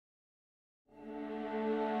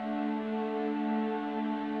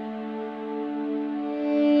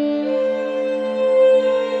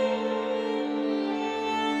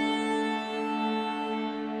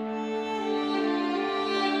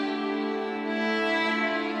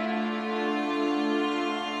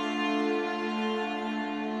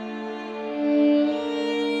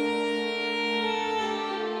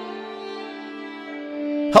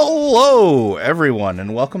Hello, everyone,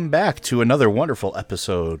 and welcome back to another wonderful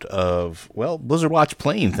episode of, Blizzard Watch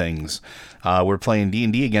Playing Things. We're playing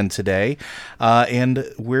D&D again today, and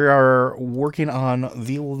we are working on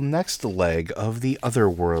the next leg of the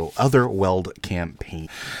Otherworld campaign.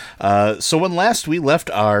 So when last we left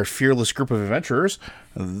our fearless group of adventurers,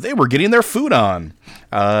 they were getting their food on.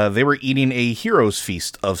 They were eating a hero's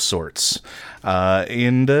feast of sorts,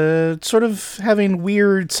 and sort of having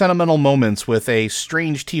weird sentimental moments with a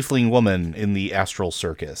strange tiefling woman in the astral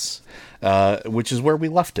circus, which is where we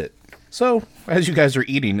left it. So, as you guys are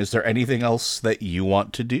eating, is there anything else that you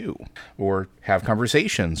want to do? Or have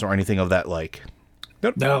conversations or anything of that like?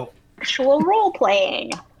 Nope. No. Actual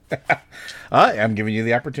role-playing. I'm giving you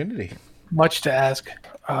the opportunity. Much to ask.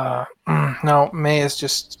 No, May is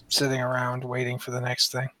just sitting around waiting for the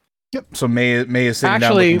next thing. Yep. So May is sitting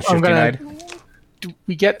Actually, down looking shifty-eyed.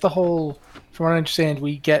 We get the whole, from what I understand,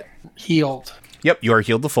 we get healed. Yep, you are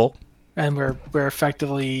healed to full. And we're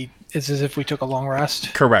effectively, it's as if we took a long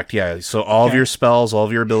rest. Correct, yeah. So all of your spells, all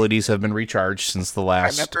of your abilities have been recharged since the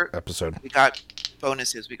last episode. We got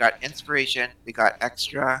bonuses. We got inspiration. We got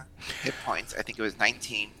extra hit points. I think it was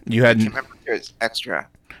 19. I can't remember if there was extra.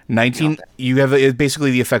 19. You have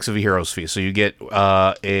basically the effects of a hero's feast. So you get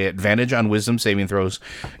an advantage on wisdom saving throws.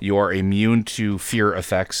 You are immune to fear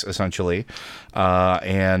effects, essentially.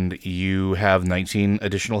 And you have 19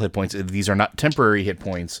 additional hit points. These are not temporary hit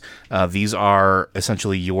points. These are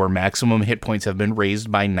essentially your maximum hit points have been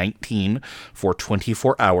raised by 19 for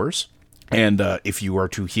 24 hours. And if you are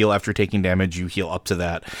to heal after taking damage, you heal up to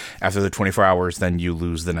that. After the 24 hours, then you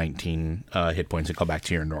lose the 19 hit points and go back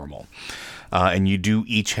to your normal. And you do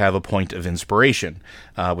each have a point of inspiration,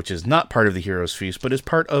 which is not part of the Hero's Feast, but is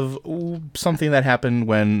part of something that happened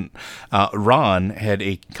when Ron had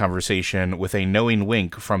a conversation with a knowing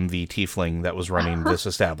wink from the tiefling that was running this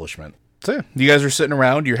establishment. So yeah, you guys are sitting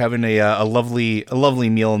around. You're having a lovely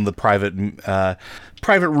meal in the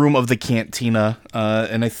private room of the cantina,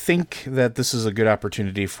 and I think that this is a good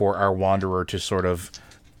opportunity for our wanderer to sort of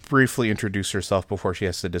briefly introduce herself before she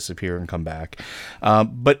has to disappear and come back.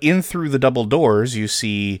 But in through the double doors, you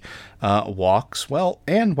see walks. Well,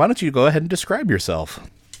 Anne, why don't you go ahead and describe yourself?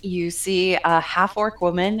 You see a half-orc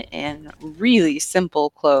woman in really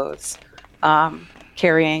simple clothes,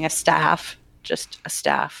 carrying a staff, just a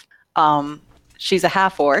staff. She's a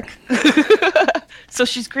half-orc, so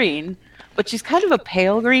she's green, but she's kind of a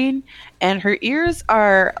pale green, and her ears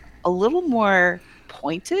are a little more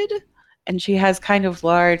pointed, and she has kind of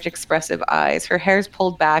large, expressive eyes. Her hair's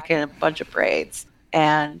pulled back in a bunch of braids,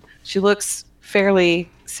 and she looks fairly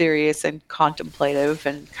serious and contemplative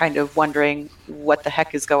and kind of wondering what the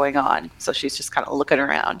heck is going on. So she's just kind of looking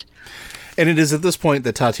around. And it is at this point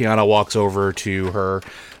that Tatiana walks over to her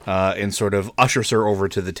and sort of ushers her over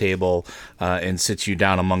to the table and sits you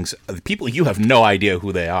down amongst the people you have no idea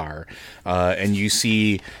who they are. And you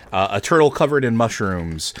see a turtle covered in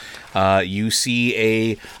mushrooms. You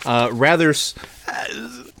see a rather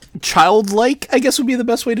childlike, I guess would be the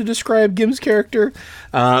best way to describe Gim's character,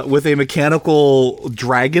 with a mechanical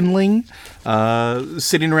dragonling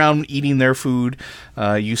sitting around eating their food.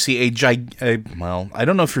 You see I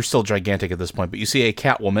don't know if you're still gigantic at this point, but you see a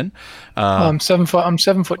cat woman. I'm 7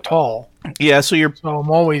 foot tall. Yeah, so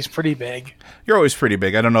I'm always pretty big. You're always pretty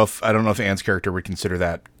big. I don't know if Anne's character would consider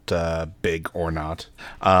that big or not.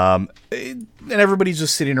 And everybody's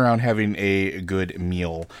just sitting around having a good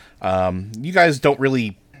meal. You guys don't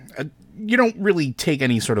really take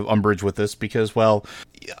any sort of umbrage with this because, well,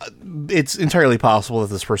 it's entirely possible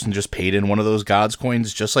that this person just paid in one of those God's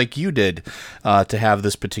coins just like you did to have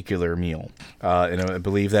this particular meal. And I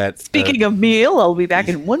believe that... Speaking of meal, I'll be back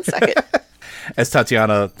in 1 second. As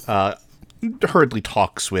Tatiana hurriedly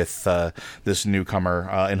talks with this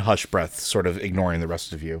newcomer in hushed breath, sort of ignoring the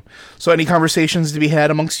rest of you. So any conversations to be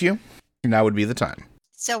had amongst you? Now would be the time.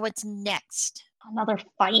 So what's next? Another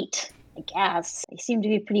fight, I guess. They seem to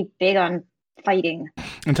be pretty big on fighting.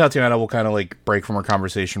 And Tatiana will kind of like break from her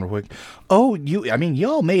conversation real quick. Oh,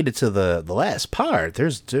 y'all made it to the last part.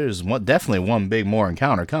 There's definitely one big more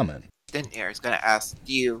encounter coming. I was going to ask,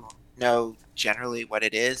 do you know generally what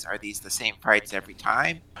it is? Are these the same fights every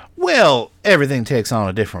time? Well, everything takes on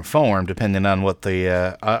a different form depending on what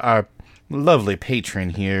the our lovely patron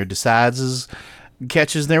here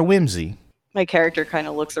catches their whimsy. My character kind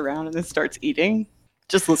of looks around and then starts eating,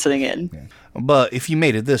 just listening in. Yeah. But if you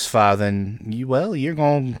made it this far, then you're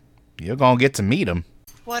gonna get to meet him.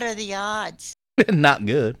 What are the odds? Not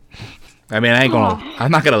good. I mean,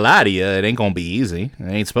 I'm not gonna lie to you. It ain't gonna be easy. It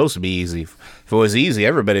ain't supposed to be easy. If it was easy,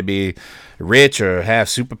 everybody'd be rich or have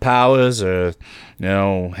superpowers or,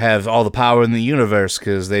 have all the power in the universe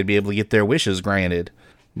because they'd be able to get their wishes granted.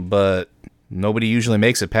 but nobody usually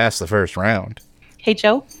makes it past the first round. Hey,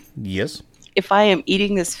 Joe, Yes? if I am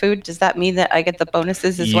eating this food, does that mean that I get the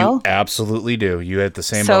bonuses as well? You absolutely do. You have the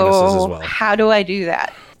same bonuses as So well. how do I do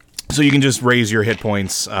that? So you can just raise your hit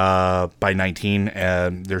points by 19,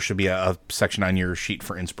 and there should be a section on your sheet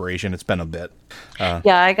for inspiration. It's been a bit.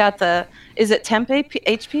 Yeah, I got the. Is it temp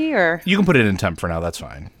HP or? You can put it in temp for now. That's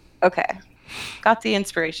fine. Okay, got the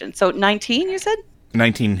inspiration. So 19, you said?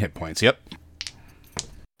 19 hit points. Yep.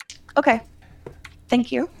 Okay,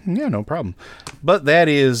 thank you. Yeah, no problem. But that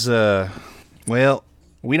is, well,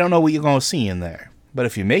 we don't know what you're going to see in there. But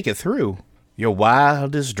if you make it through, your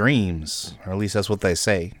wildest dreams, or at least that's what they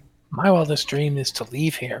say. My wildest dream is to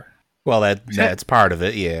leave here Well, that's part of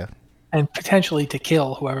it, yeah. and potentially to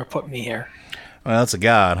kill whoever put me here. Well, that's a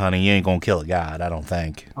god, honey. You ain't going to kill a god, I don't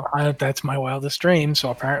think. That's my wildest dream, so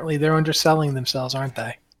apparently they're underselling themselves, aren't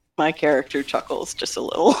they? My character chuckles just a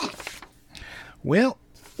little. Well,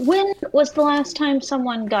 When was the last time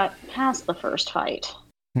someone got past the first fight?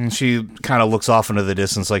 she kind of looks off into the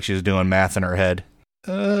distance like she's doing math in her head.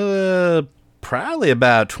 Probably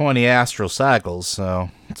about 20 astral cycles, so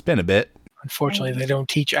it's been a bit. Unfortunately, they don't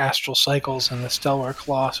teach astral cycles in the Stellar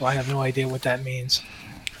Claw, so I have no idea what that means.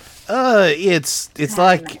 It's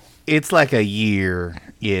like a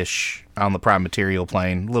year-ish on the prime material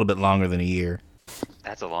plane, a little bit longer than a year.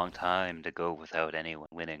 That's a long time to go without anyone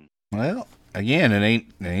winning. Well, again, it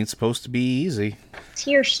ain't supposed to be easy. It's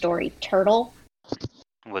your story, Turtle.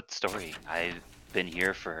 What story? I've been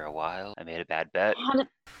here for a while. I made a bad bet.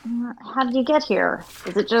 How did you get here?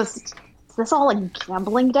 Is this all a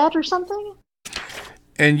gambling debt or something?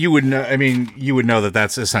 And you would know. I mean, you would know that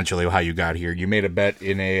that's essentially how you got here. You made a bet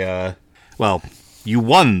in a. Well, you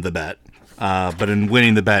won the bet, but in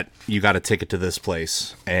winning the bet, you got a ticket to this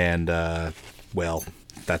place, and well,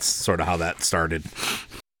 that's sort of how that started.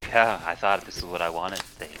 Yeah, I thought this is what I wanted.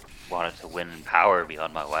 They wanted to win power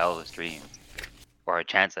beyond my wildest dreams. Or a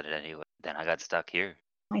chance at it anyway. Then I got stuck here.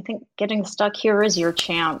 I think getting stuck here is your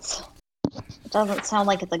chance. It doesn't sound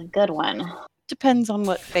like it's a good one. Depends on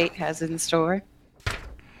what fate has in store.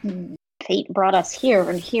 Fate brought us here,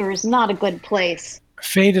 and here is not a good place.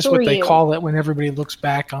 Fate is Who what are they you? call it when everybody looks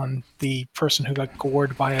back on the person who got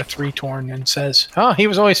gored by a 3-torn and says, "Oh, he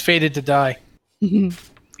was always fated to die."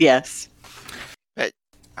 Yes. But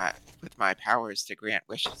with my powers to grant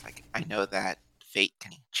wishes, I know that fate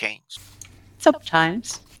can change.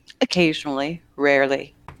 Sometimes. Occasionally.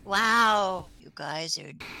 Rarely. Wow, you guys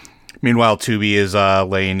are. Meanwhile, Tubi is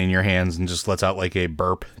laying in your hands and just lets out like a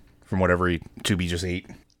burp from whatever Tubi just ate.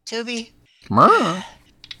 Tubi, Myrrh.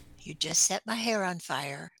 you just set my hair on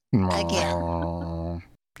fire. Again.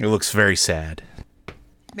 It looks very sad.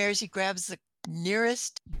 Mersey grabs the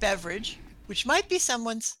nearest beverage, which might be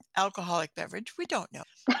someone's alcoholic beverage, we don't know,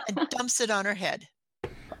 and dumps it on her head.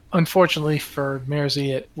 Unfortunately for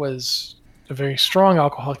Mersey, it was a very strong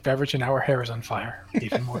alcoholic beverage, and now her hair is on fire,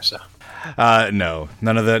 even more so. No,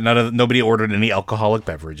 nobody ordered any alcoholic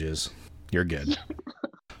beverages. You're good.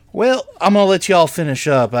 Well, I'm gonna let y'all finish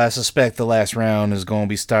up. I suspect the last round is gonna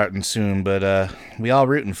be starting soon, but we all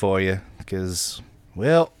rooting for you, because,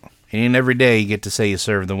 well, it ain't every day you get to say you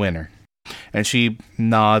served the winner. And she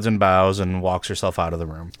nods and bows and walks herself out of the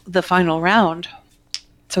room. The final round.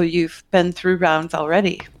 So you've been through rounds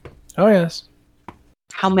already. Oh, yes.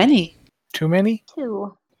 How many? Too many?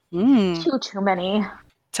 Too Hmm. too many.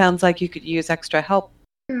 Sounds like you could use extra help.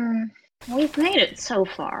 We've made it so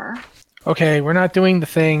far. Okay, we're not doing the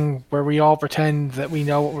thing where we all pretend that we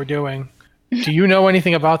know what we're doing. Do you know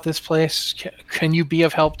anything about this place? Can you be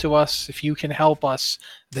of help to us? If you can help us,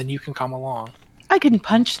 then you can come along. I can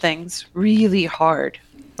punch things really hard.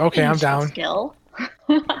 Okay, I'm Useful down. Skill.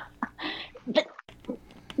 But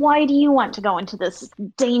why do you want to go into this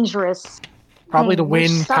dangerous? Probably to thing? We're win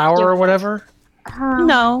stuck power or different. whatever.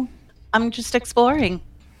 No, I'm just exploring.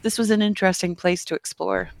 This was an interesting place to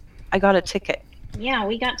explore. I got a ticket. Yeah,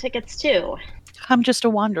 we got tickets too. I'm just a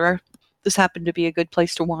wanderer. This happened to be a good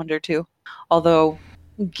place to wander to. Although,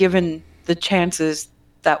 given the chances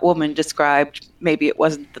that woman described, maybe it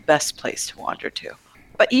wasn't the best place to wander to.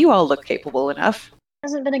 But you all look capable enough.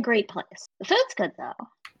 Hasn't been a great place. The food's good though.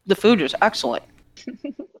 The food is excellent.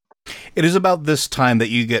 It is about this time that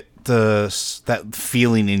you get that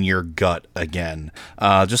feeling in your gut again.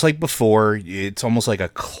 Just like before, it's almost like a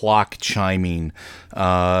clock chiming,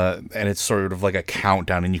 and it's sort of like a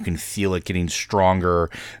countdown, and you can feel it getting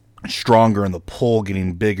stronger, and the pull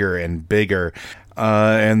getting bigger and bigger,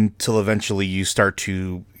 until eventually you start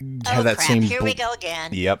to have that crap. same. Here we go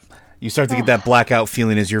again. Yep, you start to get that blackout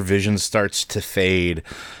feeling as your vision starts to fade,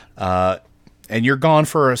 and you're gone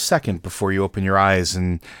for a second before you open your eyes,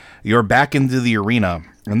 and You're back into the arena,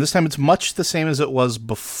 and this time it's much the same as it was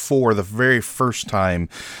before, the very first time,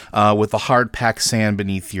 with the hard-packed sand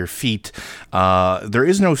beneath your feet. There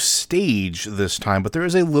is no stage this time, but there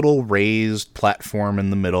is a little raised platform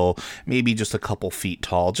in the middle, maybe just a couple feet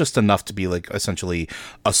tall, just enough to be like essentially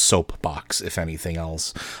a soapbox, if anything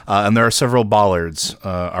else. And there are several bollards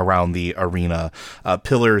around the arena,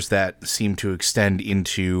 pillars that seem to extend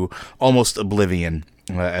into almost oblivion,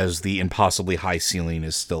 as the impossibly high ceiling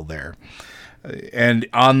is still there. And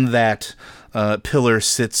on that pillar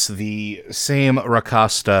sits the same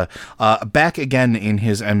Rakasta, back again in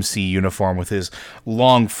his MC uniform with his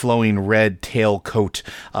long flowing red tail coat,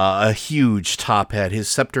 a huge top hat, his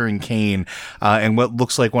scepter and cane, and what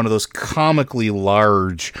looks like one of those comically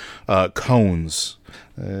large cones.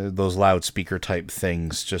 Those loudspeaker type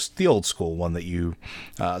things, just the old school one that you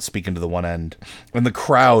speak into the one end. And the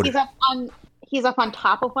crowd... He's up on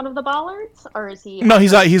top of one of the bollards, or is he? No,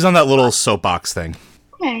 he's on that little soapbox thing.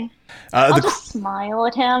 Okay. I'll just smile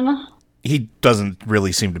at him. He doesn't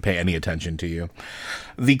really seem to pay any attention to you.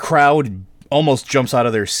 The crowd almost jumps out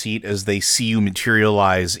of their seat as they see you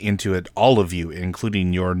materialize into it, all of you,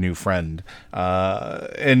 including your new friend.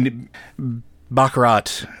 And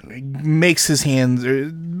Baccarat makes his hand,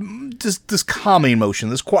 this calming motion,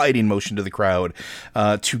 this quieting motion to the crowd,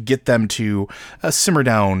 to get them to simmer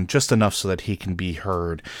down just enough so that he can be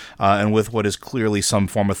heard. And with what is clearly some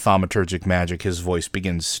form of thaumaturgic magic, his voice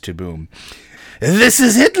begins to boom. This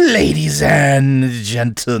is it, ladies and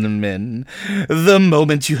gentlemen. The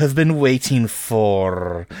moment you have been waiting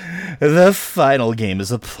for. The final game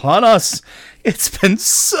is upon us. It's been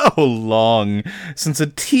so long since a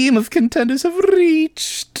team of contenders have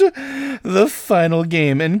reached the final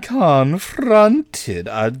game and confronted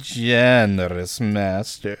our generous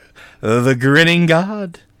master, the Grinning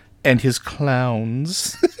God, and his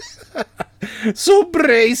clowns. So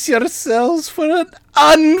brace yourselves for an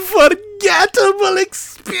unforgettable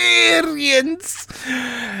experience.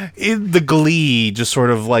 The glee just sort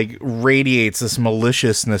of like radiates this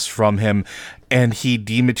maliciousness from him, and he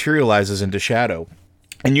dematerializes into shadow.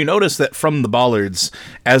 And you notice that from the bollards,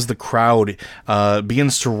 as the crowd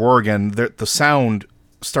begins to roar again, the sound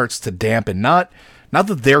starts to dampen. Not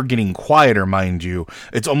that they're getting quieter, mind you.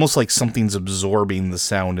 It's almost like something's absorbing the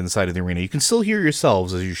sound inside of the arena. You can still hear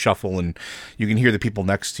yourselves as you shuffle, and you can hear the people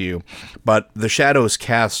next to you. But the shadows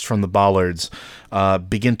cast from the bollards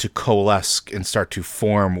begin to coalesce and start to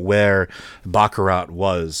form where Baccarat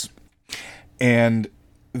was. And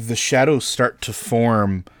the shadows start to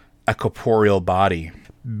form a corporeal body.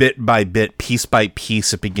 Bit by bit, piece by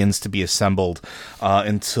piece, it begins to be assembled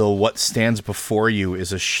until what stands before you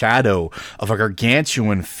is a shadow of a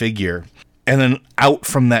gargantuan figure. And then out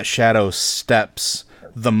from that shadow steps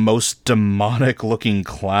the most demonic-looking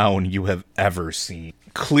clown you have ever seen.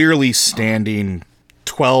 Clearly standing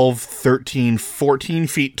 12, 13, 14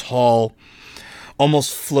 feet tall,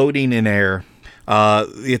 almost floating in air.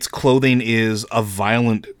 Its clothing is a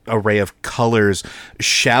violent array of colors,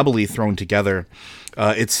 shabbily thrown together.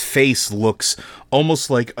 Its face looks almost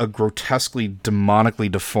like a grotesquely,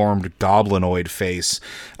 demonically deformed goblinoid face.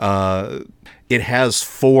 It has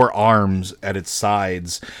 4 arms at its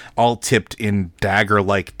sides, all tipped in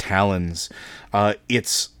dagger-like talons.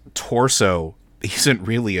 Its torso isn't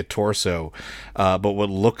really a torso, but what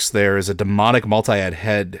looks there is a demonic multi-eyed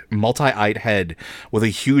head with a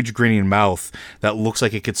huge grinning mouth that looks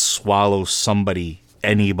like it could swallow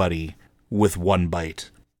anybody, with one bite.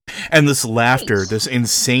 And this laughter, this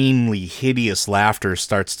insanely hideous laughter,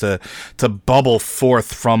 starts to bubble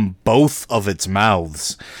forth from both of its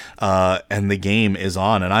mouths. And the game is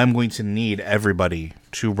on, and I'm going to need everybody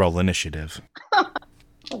to roll initiative. Oh,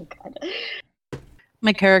 God.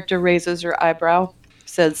 My character raises her eyebrow,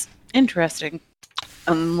 says, interesting,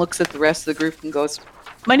 and looks at the rest of the group and goes,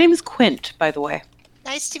 my name is Quint, by the way.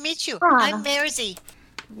 Nice to meet you. Ron. I'm Merzy.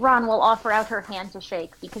 Ron will offer out her hand to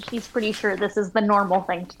shake because she's pretty sure this is the normal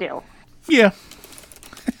thing to do. Yeah.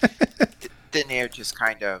 Daenerys just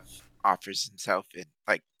kind of offers himself in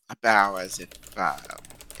like a bow as if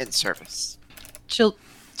in service. She'll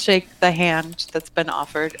shake the hand that's been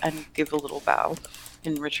offered and give a little bow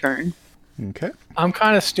in return. Okay. I'm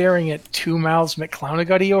kind of staring at Two Mouths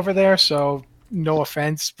McClownagutty over there, so no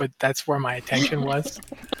offense, but that's where my attention was.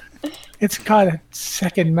 It's got a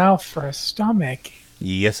second mouth for a stomach.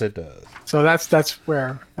 Yes, it does. So that's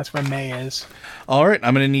where May is. All right,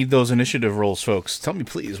 I'm going to need those initiative rolls, folks. Tell me,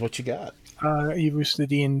 please, what you got. You boosted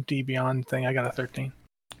the D&D Beyond thing. I got a 13.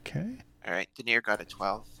 Okay. All right, Daenerys got a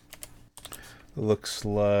 12. Looks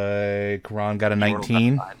like Ron got a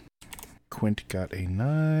 19. Quint got a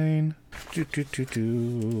 9.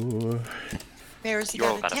 Mayor's You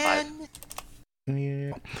all got a got a 5. 10.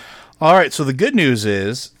 Yeah. All right. So the good news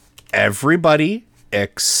is everybody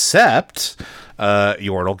except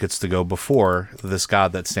Yordle gets to go before this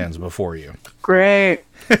god that stands before you. Great.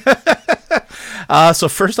 So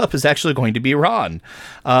first up is actually going to be Ron.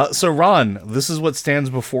 So Ron, this is what stands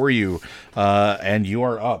before you, and you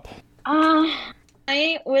are up.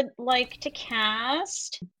 I would like to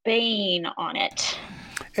cast Bane on it.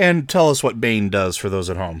 And tell us what Bane does for those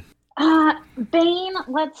at home. Bane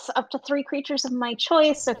lets up to 3 creatures of my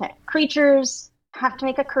choice. Okay, creatures have to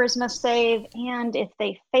make a charisma save, and if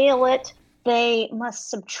they fail it, they must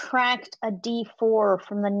subtract a d4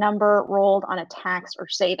 from the number rolled on attacks or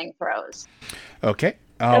saving throws. Okay.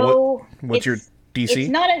 So what's your DC? It's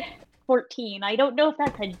not a 14. I don't know if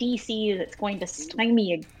that's a DC that's going to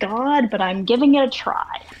stymie a god, but I'm giving it a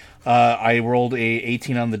try. I rolled a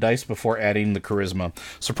 18 on the dice before adding the charisma.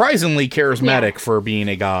 Surprisingly charismatic for being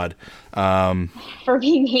a god. For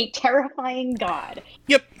being a terrifying god.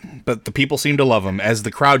 Yep, but the people seem to love him. As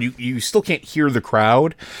the crowd, you still can't hear the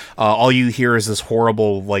crowd. All you hear is this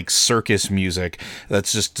horrible, like, circus music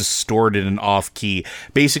that's just distorted and off-key.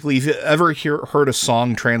 Basically, if you ever heard a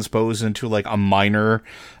song transposed into, like, a minor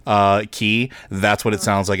key, that's what it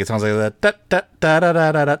sounds like. It sounds like that,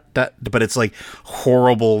 da-da-da-da-da-da, but it's, like,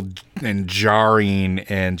 horrible and jarring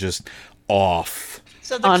and just off.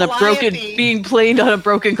 So the On Calliope, being played on a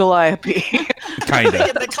broken Calliope. Kind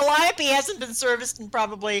of. the Calliope hasn't been serviced in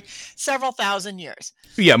probably several thousand years.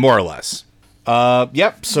 Yeah, more or less.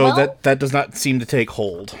 Yep, so Well- that does not seem to take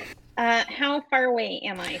hold. How far away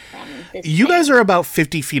am I from this You thing? guys are about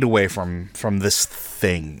 50 feet away from this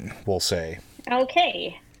thing, we'll say.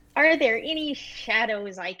 Okay. Are there any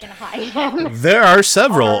shadows I can hide in? There are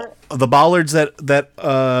several. Are- The bollards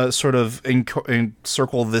that sort of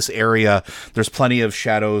encircle this area, there's plenty of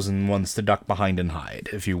shadows and ones to duck behind and hide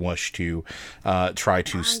if you wish to try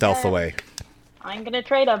to stealth away. I'm going to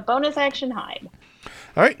trade a bonus action hide.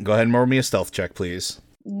 All right, go ahead and roll me a stealth check, please.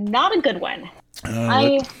 Not a good one.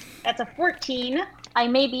 That's a 14. I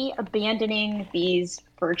may be abandoning these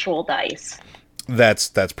virtual dice. That's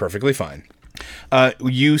perfectly fine.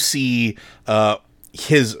 You see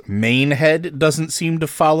his main head doesn't seem to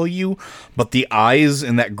follow you, but the eyes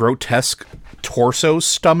in that grotesque torso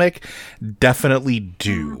stomach definitely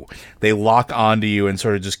do. They lock onto you and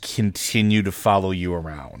sort of just continue to follow you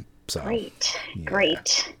around. So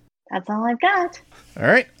Great. That's all I've got. all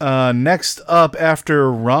right. Next up after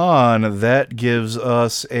Ron, that gives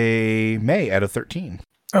us a May out of 13.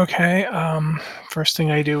 Okay. First thing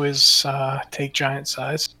I do is take giant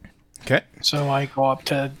size. Okay. So I go up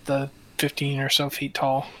to the 15 or so feet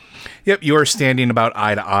tall. Yep, you are standing about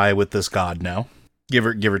eye to eye with this god now. Give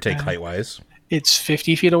or take height wise. It's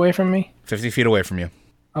 50 feet away from me. 50 feet away from you.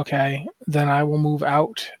 Okay. Then I will move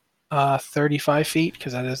out 35 feet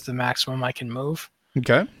because that is the maximum I can move.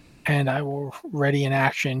 Okay. And I will ready an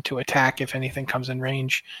action to attack if anything comes in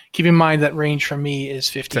range. Keep in mind that range from me is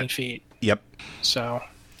 15 feet. Yep. So.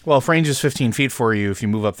 Well, if range is 15 feet for you, if you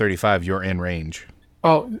move up 35, you're in range.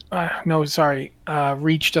 Oh no, sorry.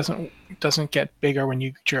 Reach doesn't get bigger when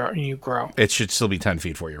you grow. It should still be 10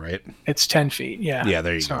 feet for you, right? It's 10 feet. Yeah. Yeah,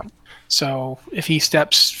 there you go. So if he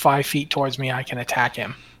steps 5 feet towards me, I can attack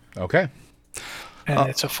him. Okay. And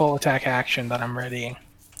it's a full attack action that I'm readying.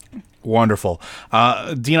 Wonderful.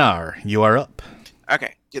 Dinar, you are up.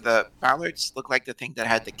 Okay. Do the Ballards look like the thing that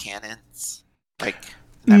had the cannons? Like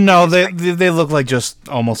No, they look like just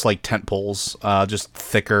almost like tent poles, just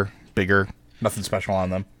thicker, bigger. Nothing special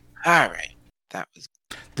on them. All right. That was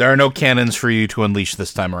There are no cannons for you to unleash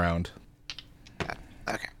this time around.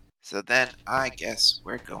 okay. So then I guess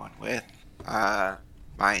we're going with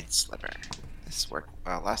Mind Sliver. This worked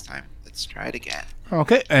well last time. Let's try it again.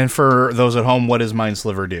 Okay, and for those at home, what does Mind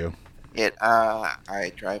Sliver do?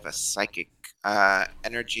 I drive a psychic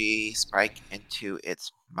energy spike into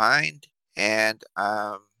its mind, and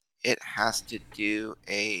it has to do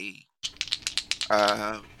a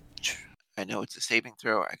I know it's a saving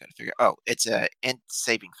throw. I gotta figure. Oh, it's a int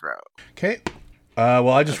saving throw. Okay. Well,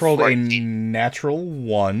 I just rolled a 14. natural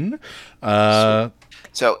 1.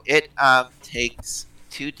 So it takes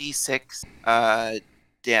 2d6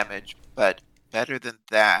 damage, but better than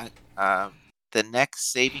that, the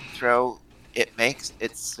next saving throw it makes,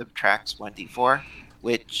 it subtracts 1d4,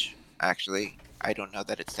 which actually I don't know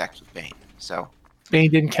that it stacks with Bane. So Bane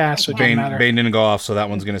didn't cast, so it didn't matter. Bane didn't go off, so that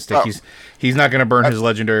one's going to stick. Oh. He's not going to burn his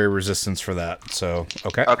legendary resistance for that. So,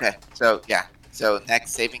 okay. okay, so yeah, so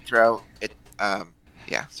next saving throw it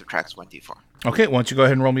subtracts 1d4. Okay, why don't you go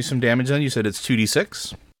ahead and roll me some damage then? You said it's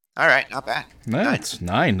 2d6. All right, not bad. That's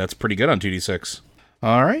 9. That's pretty good on 2d6.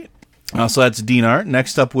 All right. So that's Dinar.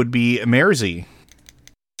 Next up would be Merzi.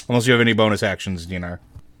 Unless you have any bonus actions, Dinar.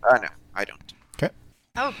 No, I don't. Okay.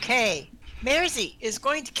 Okay. Merzi is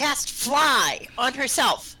going to cast Fly on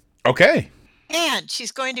herself. Okay. And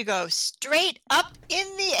she's going to go straight up in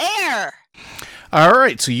the air. All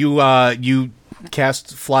right. So you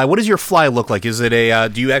cast Fly. What does your fly look like? Is it a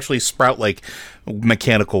do you actually sprout like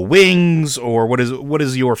mechanical wings, or what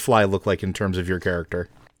does your fly look like in terms of your character?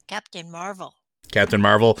 Captain Marvel. Captain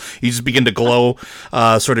Marvel. You just begin to glow,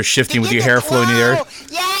 sort of shifting with your hair flowing in the air.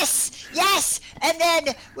 Yes. And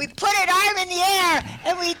then we put an arm in the air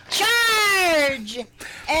and we charge.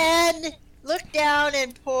 And look down,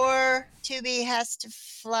 and poor Tubi has to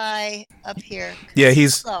fly up here. Yeah,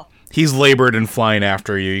 Slow. he's labored and flying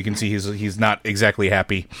after you. You can see he's not exactly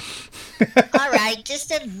happy. All right,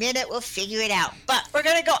 just a minute. We'll figure it out. But we're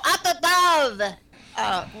going to go up above.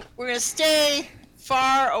 We're going to stay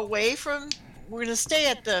far away from... We're going to stay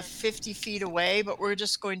at the 50 feet away, but we're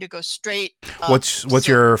just going to go straight up. What's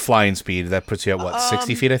your flying speed? That puts you at what,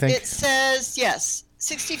 60 feet, I think? It says, yes,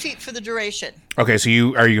 60 feet for the duration. Okay, so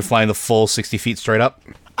are you flying the full 60 feet straight up?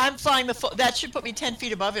 I'm flying the full... That should put me 10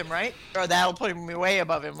 feet above him, right? Or that'll put me way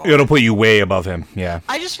above him. It'll put you way above him, yeah.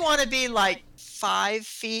 I just want to be like 5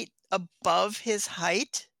 feet above his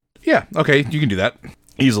height. Yeah, okay, you can do that.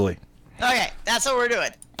 Easily. Okay, that's what we're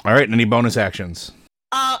doing. All right, any bonus actions?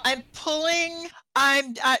 I'm pulling...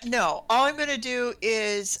 no, all I'm going to do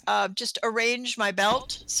is just arrange my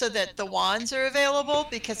belt so that the wands are available,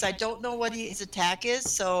 because I don't know what his attack is,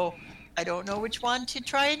 so I don't know which one to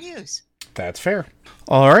try and use. That's fair.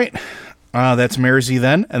 All right, that's Merzi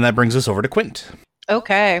then, and that brings us over to Quint.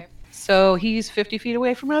 Okay, so he's 50 feet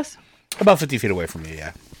away from us? About 50 feet away from you,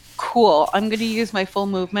 yeah. Cool. I'm going to use my full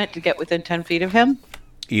movement to get within 10 feet of him.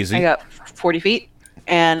 Easy. I got 40 feet,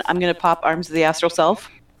 and I'm going to pop Arms of the Astral Self.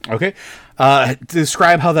 Okay.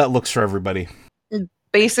 Describe how that looks for everybody.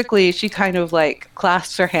 Basically, she kind of like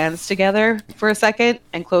clasps her hands together for a second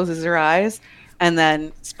and closes her eyes, and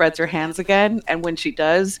then spreads her hands again. And when she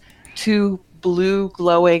does, 2 blue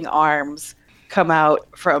glowing arms come out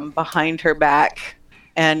from behind her back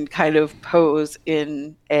and kind of pose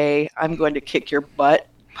in a "I'm going to kick your butt"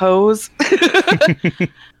 pose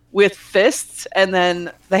with fists, and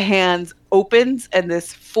then the hands opens and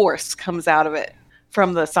this force comes out of it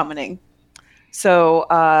from the summoning. So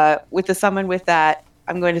with the summon with that,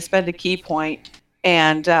 I'm going to spend a key point,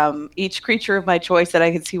 and each creature of my choice that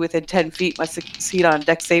I can see within 10 feet must succeed on a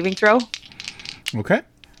dex saving throw. Okay.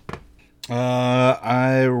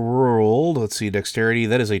 I rolled, let's see, dexterity.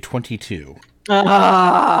 That is a 22.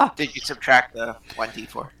 Did you subtract the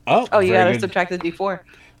 1d4? Oh, you gotta good. subtract the d4.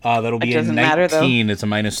 That'll be a 19. Matter, though. It's a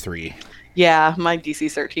 -3. Yeah, my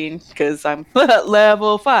DC's 13 because I'm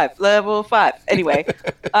level 5. Anyway,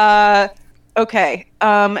 okay.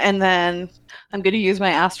 And then I'm going to use my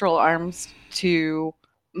astral arms to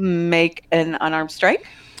make an unarmed strike.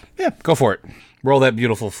 Yeah, go for it. Roll that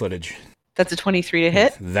beautiful footage. That's a 23 to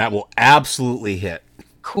hit. That will absolutely hit.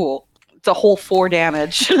 Cool. It's a whole 4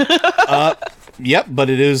 damage. Yep, but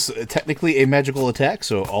it is technically a magical attack,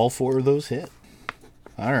 so all 4 of those hit.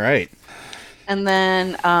 All right. And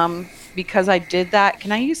then because I did that,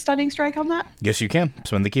 can I use Stunning Strike on that? Yes, you can.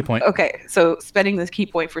 Spend the key point. Okay, so spending this key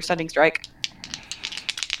point for Stunning Strike.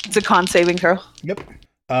 It's a con saving throw. Yep.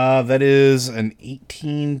 That is an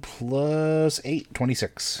 18 plus 8,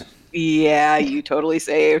 26. Yeah, you totally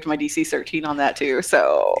saved. My DC 13 on that too,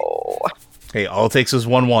 so... Hey, all it takes is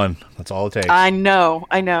 1/1. That's all it takes. I know.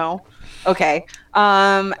 Okay,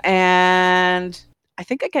 and I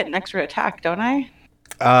think I get an extra attack, don't I?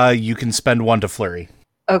 You can spend 1 to flurry.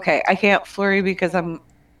 Okay, I can't flurry because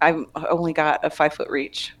I've only got a 5-foot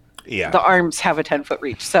reach. Yeah. The arms have a 10-foot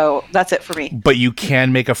reach, so that's it for me. But you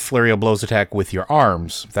can make a flurry of blows attack with your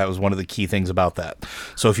arms. That was one of the key things about that.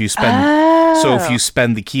 So if you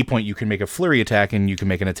spend the key point, you can make a flurry attack, and you can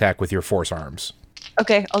make an attack with your force arms.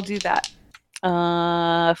 Okay, I'll do that.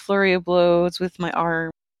 Flurry of blows with my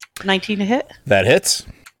arm. 19 to hit. That hits.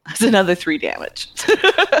 That's another 3 damage.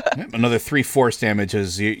 Yep, another 3 force damage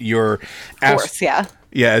as your Force, yeah.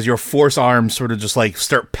 Yeah, as your force arms sort of just like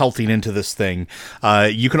start pelting into this thing,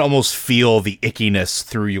 you can almost feel the ickiness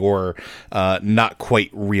through your not quite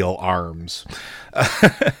real arms.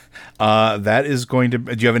 That is going to.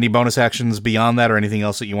 Do you have any bonus actions beyond that, or anything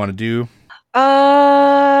else that you want to do?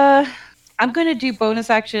 I'm going to do bonus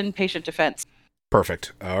action patient defense.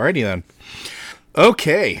 Perfect. Alrighty then.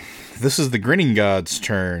 Okay. This is the Grinning God's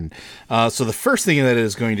turn. So the first thing that it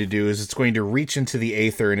is going to do is it's going to reach into the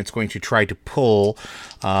Aether, and it's going to try to pull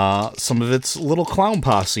some of its little clown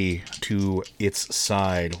posse to its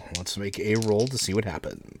side. Let's make a roll to see what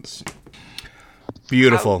happens.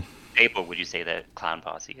 Beautiful. capable would you say that Clown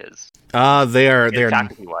Posse is? They're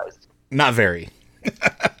Tactically wise. not very.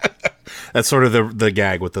 That's sort of the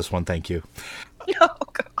gag with this one. Thank you. Oh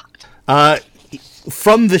God.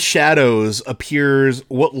 From the shadows appears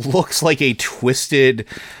what looks like a twisted,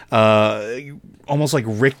 almost like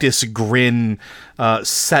rictus grin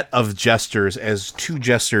set of jesters as two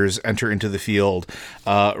jesters enter into the field,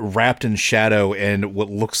 wrapped in shadow and what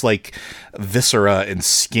looks like viscera and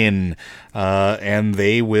skin. And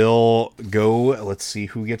they will go, let's see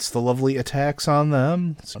who gets the lovely attacks on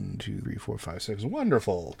them. 1, 2, 3, 4, 5, 6.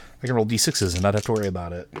 Wonderful. I can roll d6s and not have to worry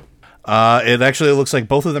about it. It actually looks like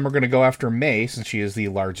both of them are going to go after May, since she is the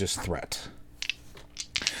largest threat.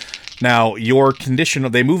 Now, your conditional,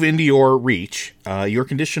 they move into your reach. Your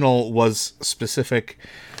conditional was specific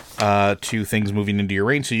to things moving into your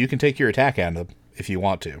range, so you can take your attack at them if you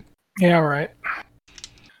want to. Yeah, right.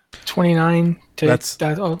 29 to That's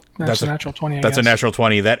a natural 20. I That's a guess. natural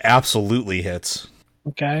 20. That absolutely hits.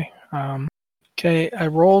 Okay. Okay, I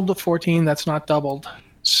rolled a 14. That's not doubled.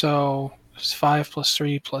 So it's 5 plus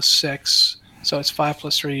 3 plus 6. So it's 5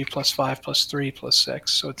 plus 3 plus 5 plus 3 plus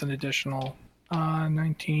 6. So it's an additional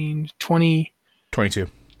 19, 20,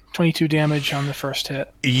 22 damage on the first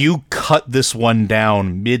hit. You cut this one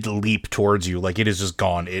down mid-leap towards you, like it is just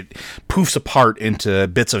gone. It poofs apart into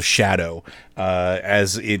bits of shadow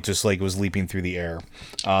as it just like was leaping through the air.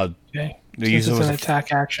 Okay. Use Since it it's as an a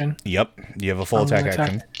attack action. Yep, you have a full I'm gonna attack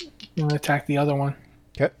action. I'm going to attack the other one.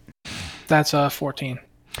 Okay. That's 14.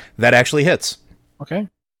 That actually hits. Okay.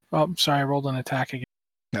 Oh, sorry, I rolled an attack again.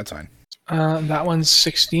 That's fine. That one's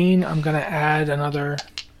 16. I'm going to add another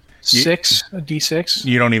 6, a d6.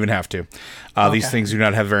 You don't even have to. These Okay. things do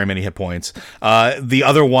not have very many hit points. The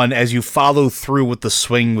other one, as you follow through with the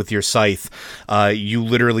swing with your scythe, you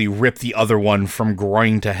literally rip the other one from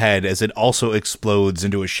groin to head as it also explodes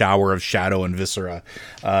into a shower of shadow and viscera.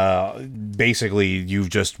 Basically, you've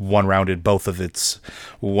just one-rounded both of its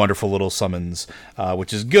wonderful little summons,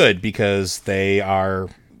 which is good because they're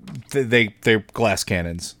glass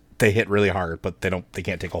cannons. They hit really hard, but they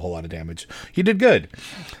can't take a whole lot of damage. You did good.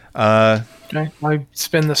 Okay. I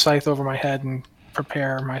spin the scythe over my head and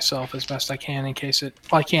prepare myself as best I can in case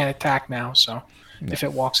I can't attack now, so if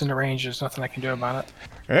it walks into range, there's nothing I can do about it.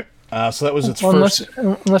 All right. So that was its first.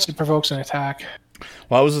 Unless it provokes an attack.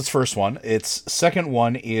 Well, that was its first one. Its second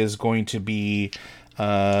one is going to be,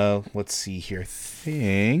 let's see here. I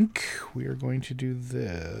think we are going to do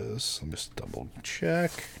this. Let me just double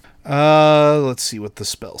check. Let's see what the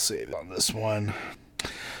spell save on this one.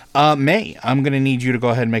 May, I'm going to need you to go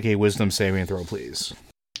ahead and make a wisdom saving throw, please.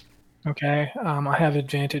 Okay. I have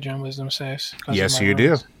advantage on wisdom saves. 'cause of Yes, my you do.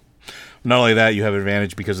 runes. Not only that, you have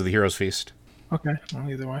advantage because of the Hero's Feast. Okay. Well,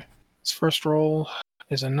 either way. This first roll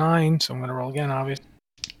is a 9, so I'm going to roll again, obviously.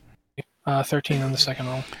 13 on the second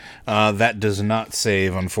roll. That does not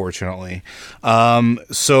save, unfortunately.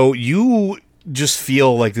 So you just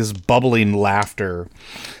feel like this bubbling laughter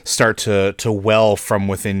start to well from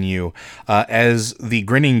within you as the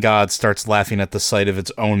grinning god starts laughing at the sight of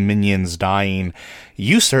its own minions dying.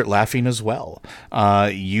 You start laughing as well.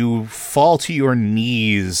 You fall to your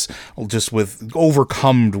knees just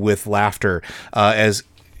overcome with laughter as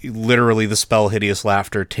literally the spell Hideous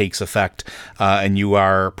Laughter takes effect, and you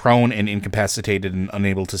are prone and incapacitated and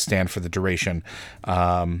unable to stand for the duration,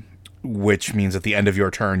 which means at the end of your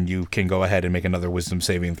turn you can go ahead and make another wisdom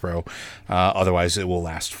saving throw. Otherwise it will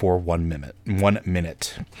last for 1 minute. 1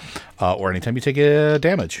 minute. Or anytime you take a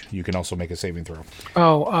damage, you can also make a saving throw.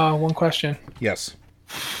 Oh, one question. Yes.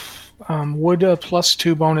 Would a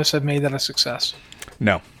 +2 bonus have made that a success?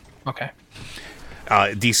 No. Okay.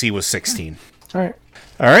 DC was 16. All right.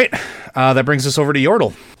 All right. That brings us over to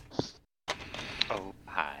Yordle. Oh,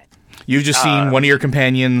 hi. You've just seen one of your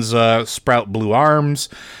companions sprout blue arms.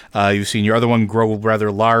 You've seen your other one grow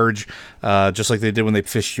rather large, just like they did when they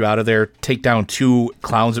fished you out of there. Take down 2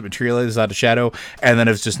 clowns that materialize out of shadow, and then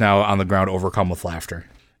it's just now on the ground, overcome with laughter.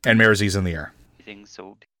 And Marizy's in the air. Everything's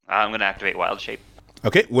so. I'm gonna activate Wild Shape.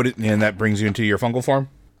 Okay, and that brings you into your fungal form?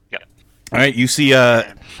 Yep. All right, you see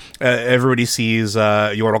everybody sees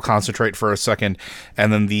Yordle concentrate for a second,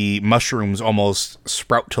 and then the mushrooms almost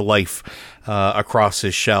sprout to life across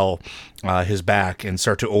his shell, his back, and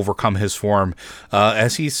start to overcome his form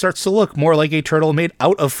as he starts to look more like a turtle made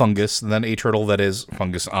out of fungus than a turtle that is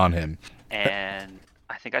fungus on him. And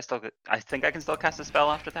I think I can still cast a spell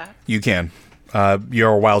after that. You can.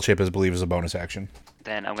 Your wild shape, I believe, is a bonus action.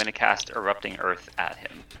 Then I'm gonna cast Erupting Earth at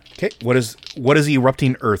him. Okay, what does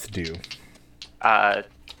Erupting Earth do?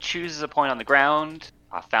 Chooses a point on the ground.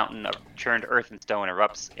 A fountain of churned earth and stone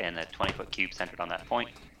erupts in a 20-foot cube centered on that point.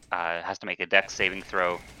 Has to make a dex saving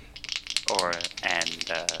throw,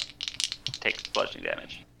 takes bludgeoning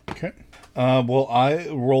damage. Okay. Well, I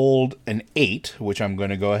rolled an 8, which I'm going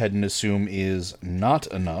to go ahead and assume is not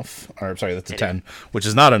enough. Or, sorry, that's a 10, which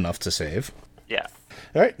is not enough to save. Yeah.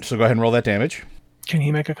 All right, so go ahead and roll that damage. Can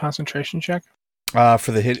he make a concentration check?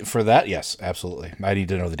 For the hit, for that, yes, absolutely. I need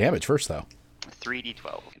to know the damage first, though.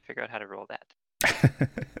 3d12. We can figure out how to roll that.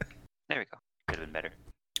 There we go. Could have been better.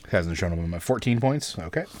 Hasn't shown up in my 14 points.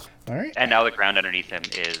 Okay. All right. And now the ground underneath him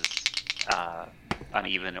is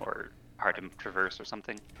uneven or hard to traverse or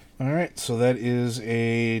something. All right, so that is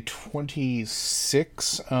a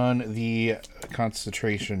 26 on the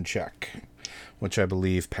concentration check, which I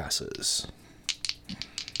believe passes.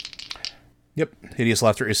 Yep, Hideous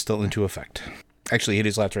Laughter is still into effect. Actually,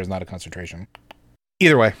 Hideous Laughter is not a concentration.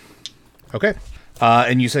 Either way. Okay.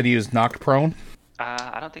 And you said he was knocked prone?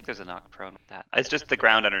 I don't think there's a knock prone with that. It's just the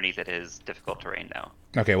ground underneath it is difficult terrain now.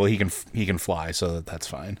 Okay, well, he can fly, so that's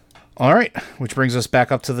fine. All right, which brings us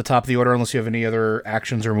back up to the top of the order, unless you have any other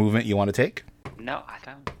actions or movement you want to take. No, I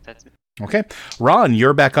found that's it. Okay. Ron,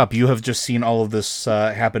 you're back up. You have just seen all of this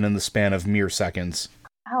happen in the span of mere seconds.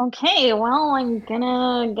 Okay, well, I'm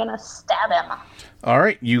gonna stab him. All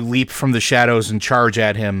right, you leap from the shadows and charge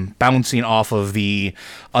at him, bouncing off of the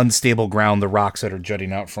unstable ground, the rocks that are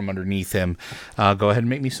jutting out from underneath him. Go ahead and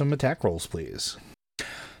make me some attack rolls, please.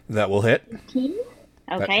 That will hit. 15?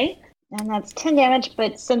 Okay. And that's 10 damage,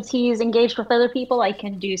 but since he's engaged with other people, I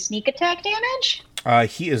can do sneak attack damage?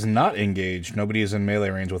 He is not engaged. Nobody is in melee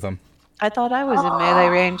range with him. I thought I was in melee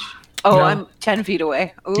range. Oh, No. I'm 10 feet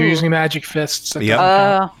away. Ooh. You're using magic fists. That Yep.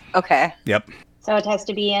 doesn't count. Okay. Yep. So it has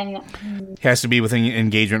to be in... He has to be within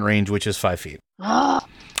engagement range, which is 5 feet.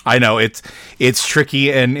 I know, it's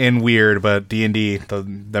tricky and weird, but D&D,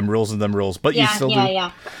 them rules and them rules. But Yeah, you still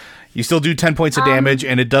yeah. You still do 10 points of damage,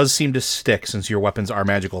 and it does seem to stick since your weapons are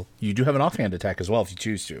magical. You do have an offhand attack as well if you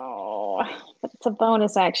choose to. Oh, but it's a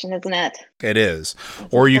bonus action, isn't it? It is.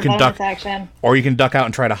 Or you can duck action. or you can duck out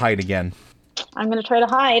and try to hide again. I'm going to try to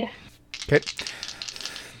hide. Okay.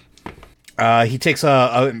 He takes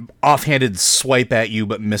a offhanded swipe at you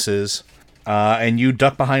but misses. And you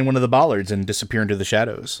duck behind one of the bollards and disappear into the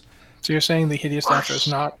shadows. So you're saying the Hideous Laughter is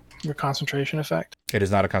not your concentration effect? It is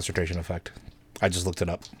not a concentration effect. I just looked it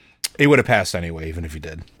up. It would have passed anyway, even if you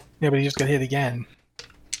did. Yeah, but he just got hit again.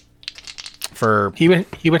 For He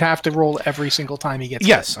would have to roll every single time he gets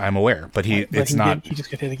yes, I'm aware, but hit. But it's not he just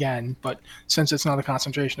got hit again. But since it's not a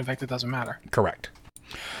concentration effect, it doesn't matter. correct.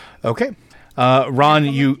 Okay, Ron,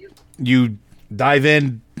 you dive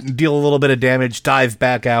in, deal a little bit of damage, dive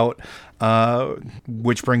back out,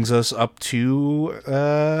 which brings us up to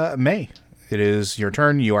May. It is your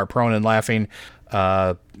turn. You are prone and laughing.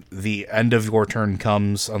 The end of your turn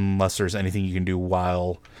comes unless there's anything you can do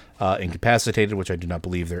while incapacitated, which I do not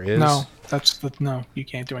believe there is. No, you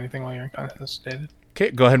can't do anything while you're incapacitated.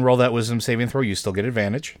 Okay, go ahead and roll that wisdom saving throw. You still get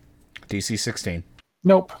advantage. DC 16.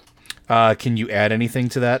 Nope. Can you add anything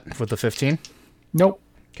to that with the 15? Nope.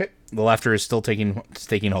 Okay, the laughter is still taking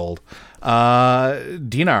hold.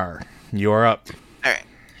 Dinar, you're up. All right.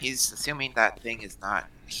 He's assuming that thing is not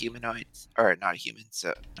humanoid, or not a human,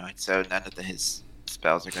 so none of his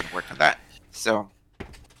spells are going to work on that. So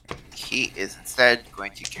he is instead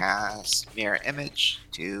going to cast Mirror Image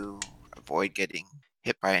to avoid getting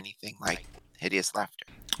hit by anything like Hideous Laughter.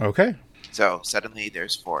 Okay. So suddenly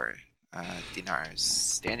there's 4 Dinars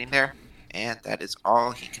standing there, and that is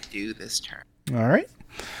all he can do this turn. All right.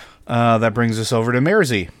 That brings us over to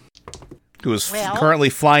Merzy, who is Well- currently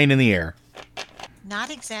flying in the air. Not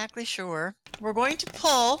exactly sure. We're going to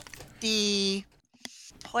pull the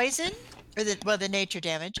poison, or the nature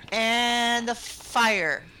damage, and the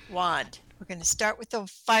fire wand. We're going to start with the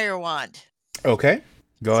fire wand. Okay.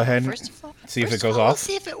 Go ahead and First of all, see if it first goes of all, off. Let's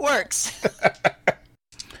see if it works.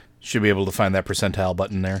 Should be able to find that percentile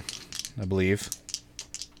button there, I believe.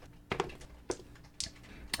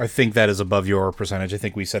 I think that is above your percentage. I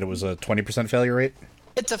think we said it was a 20% failure rate.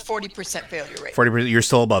 It's a 40% failure rate. 40%, you're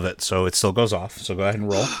still above it, so it still goes off. So go ahead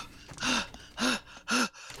and roll.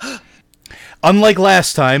 Unlike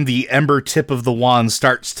last time, the ember tip of the wand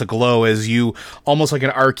starts to glow as you, almost like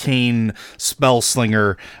an arcane spell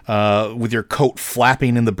slinger, with your coat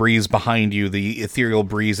flapping in the breeze behind you, the ethereal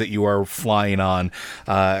breeze that you are flying on,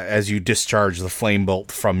 as you discharge the flame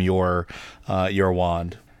bolt from your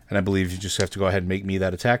wand. And I believe you just have to go ahead and make me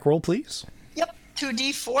that attack roll, please. Yep,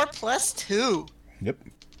 2d4 plus 2. Yep.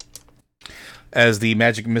 As the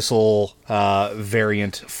magic missile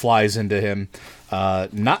variant flies into him,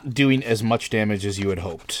 not doing as much damage as you had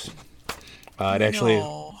hoped. It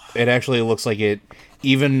actually looks like it.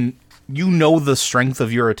 Even the strength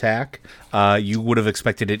of your attack, you would have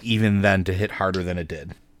expected it even then to hit harder than it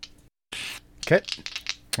did. Okay.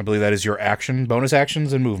 I believe that is your action, bonus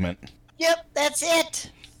actions, and movement. Yep, that's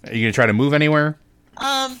it. Are you going to try to move anywhere?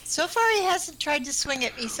 So far he hasn't tried to swing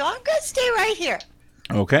at me, so I'm going to stay right here.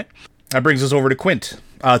 Okay. That brings us over to Quint.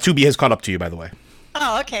 2B has caught up to you, by the way.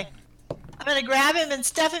 Oh, okay. I'm going to grab him and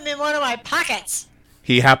stuff him in one of my pockets.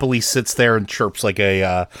 He happily sits there and chirps like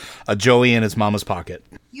a Joey in his mama's pocket.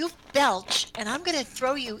 You belch, and I'm going to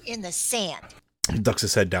throw you in the sand. He ducks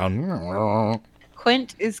his head down.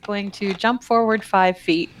 Quint is going to jump forward 5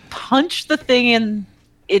 feet, punch the thing in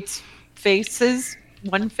its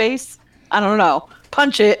one face. I don't know.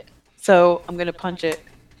 Punch it. So I'm going to punch it.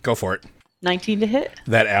 Go for it. 19 to hit.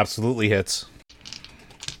 That absolutely hits.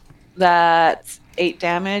 That's 8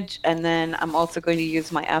 damage, and then I'm also going to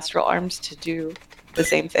use my astral arms to do the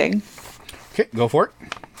same thing. Okay, go for it.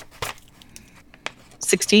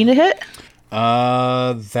 16 to hit.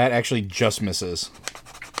 That actually just misses.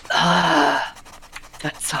 That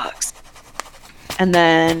sucks. And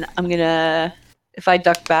then I'm gonna, if I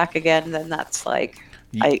duck back again, then that's like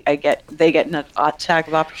they get an attack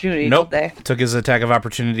of opportunity. Nope. Don't they? Took his attack of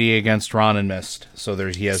opportunity against Ron and missed. So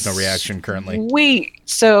he has no reaction currently. Sweet.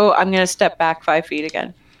 So I'm gonna step back 5 feet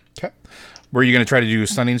again. Okay. Were you gonna try to do a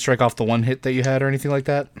stunning strike off the one hit that you had or anything like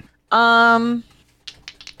that?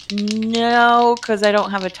 No, because I don't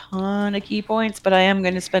have a ton of key points, but I am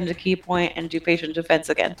going to spend a key point and do patient defense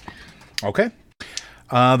again. Okay.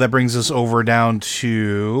 That brings us over down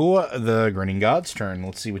to the Grinning God's turn.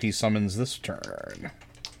 Let's see what he summons this turn.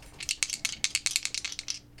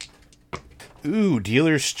 Ooh,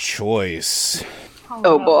 Dealer's Choice. Oh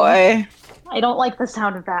no. boy. I don't like the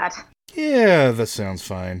sound of that. Yeah, that sounds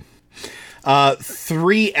fine.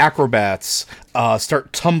 3 acrobats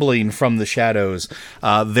start tumbling from the shadows.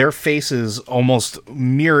 Their faces almost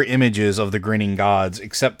mirror images of the Grinning Gods,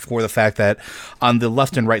 except for the fact that on the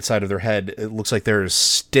left and right side of their head, it looks like they're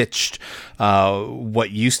stitched what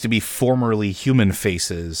used to be formerly human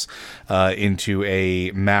faces into a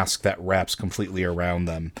mask that wraps completely around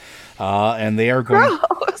them. And they are going...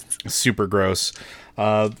 Gross. Super gross.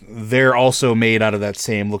 They're also made out of that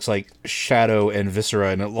same, looks like shadow and viscera,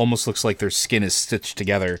 and it almost looks like their skin is stitched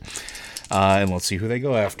together. And let's see who they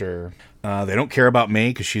go after. They don't care about May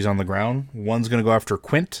because she's on the ground. One's going to go after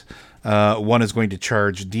Quint. One is going to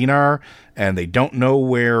charge Dinar, and they don't know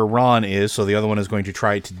where Ron is, so the other one is going to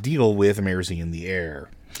try to deal with Mersey in the air.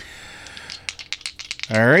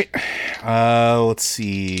 All right. Let's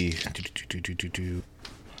see.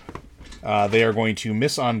 They are going to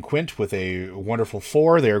miss on Quint with a wonderful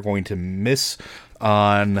 4. They are going to miss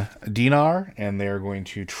on Dinar, and they are going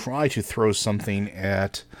to try to throw something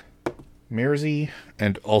at Mersey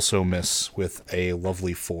and also miss with a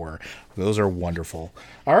lovely 4. Those are wonderful.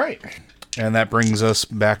 All right. And that brings us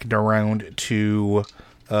back around to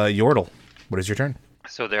Yordle. What is your turn?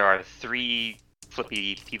 So there are 3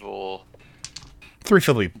 flippy people. 3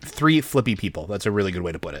 flippy people. That's a really good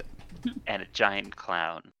way to put it. And a giant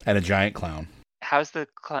clown. How's the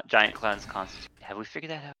giant clown's constitution? Have we figured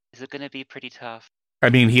that out? Is it going to be pretty tough? I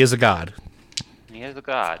mean, he is a god. He is a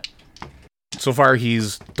god. So far,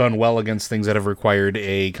 he's done well against things that have required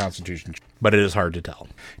a constitution, but it is hard to tell.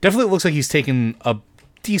 Definitely looks like he's taken a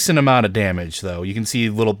decent amount of damage, though. You can see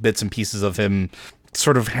little bits and pieces of him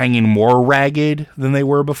sort of hanging more ragged than they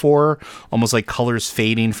were before, almost like colors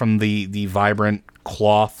fading from the vibrant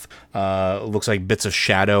cloth. Looks like bits of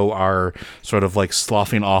shadow are sort of like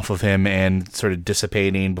sloughing off of him and sort of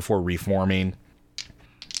dissipating before reforming.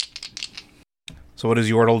 So what does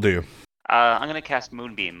Yordle do? I'm going to cast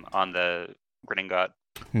Moonbeam on the Grinning God.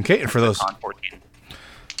 Okay, and for those... On 14.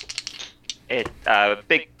 A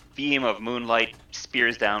big beam of moonlight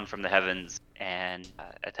spears down from the heavens and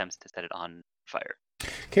attempts to set it on fire.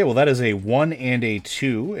 Okay, well that is a 1 and a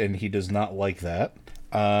 2, and he does not like that.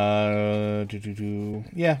 Yeah,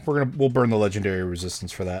 we'll burn the legendary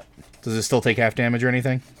resistance for that. Does it still take half damage or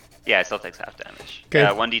anything? Yeah, it still takes half damage. Okay.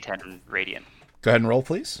 1d10 radiant. Go ahead and roll,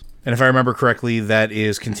 please. And if I remember correctly, that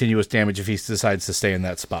is continuous damage if he decides to stay in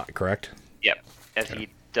that spot, correct? Yep. If he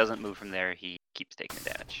doesn't move from there, he keeps taking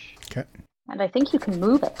the damage. Okay. And I think you can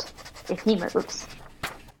move it if he moves.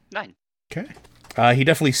 9. Okay. He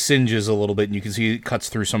definitely singes a little bit, and you can see it cuts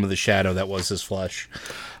through some of the shadow that was his flesh.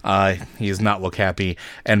 He does not look happy,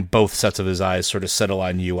 and both sets of his eyes sort of settle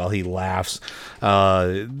on you while he laughs,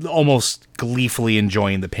 almost gleefully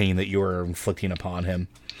enjoying the pain that you are inflicting upon him.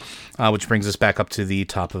 Which brings us back up to the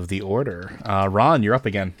top of the order. Ron, you're up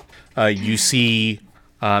again. You see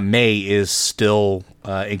May is still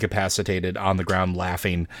incapacitated on the ground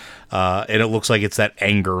laughing, and it looks like it's that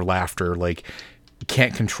anger laughter, like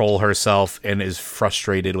can't control herself and is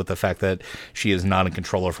frustrated with the fact that she is not in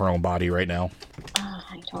control of her own body right now.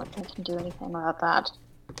 I don't think I can do anything about that.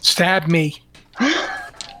 Stab me.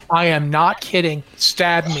 I am not kidding.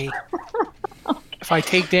 Stab me. If I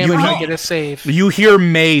take damage, I get a save. You hear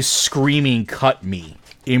May screaming, "Cut me,"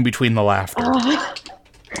 in between the laughter.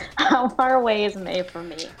 How far away is May from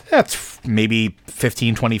me? That's maybe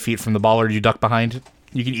 15, 20 feet from the bollard you duck behind.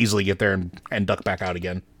 You can easily get there and duck back out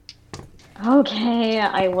again. Okay,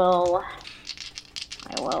 I will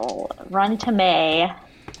run to May.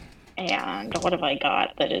 And what have I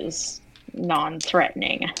got that is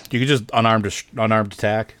non-threatening? You can just unarmed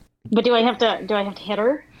attack. But do I have to hit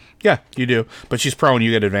her? Yeah, you do. But she's prone,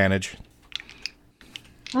 you get advantage.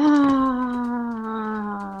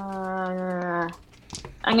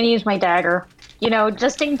 I'm going to use my dagger,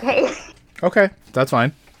 just in case. Okay, that's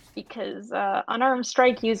fine. Because unarmed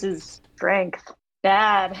strike uses strength.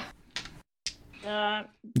 Bad. Yeah,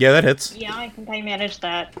 that hits. Yeah, I think I managed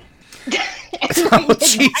that. Oh,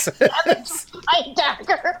 Jesus. My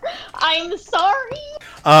dagger. I'm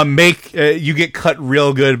sorry. You get cut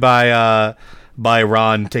real good by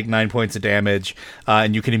Ron, take 9 points of damage,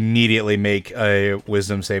 and you can immediately make a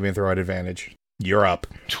wisdom saving throw at advantage. You're up.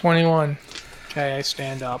 21. Okay, I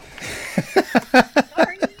stand up.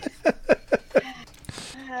 Sorry.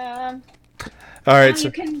 All right, you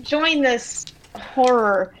can join this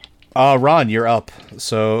horror. Ron, you're up.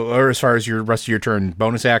 So, or as far as your rest of your turn,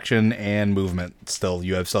 bonus action and movement.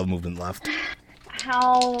 You have some movement left.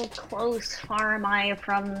 How far am I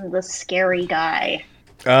from the scary guy?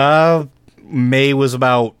 May was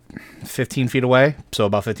about 15 feet away, so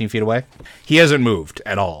about 15 feet away. He hasn't moved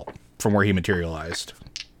at all from where he materialized.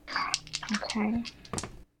 Okay.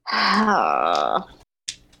 I'm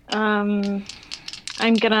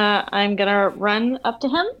gonna run up to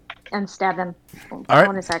him and stab him. All right.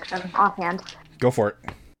 Bonus action, offhand. Go for it.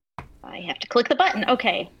 I have to click the button.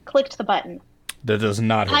 Okay, clicked the button. That does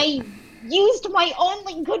not hit. I used my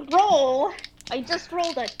only good roll. I just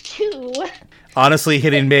rolled a 2. Honestly,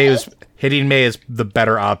 hitting May is the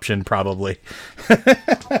better option, probably.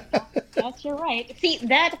 That's your right. See,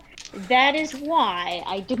 that is why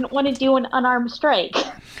I didn't want to do an unarmed strike.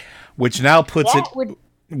 Which now puts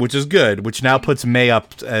which is good, which now puts May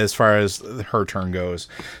up as far as her turn goes.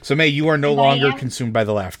 So May, you are no longer consumed by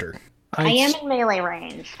the laughter. I am in melee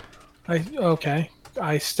range. Okay.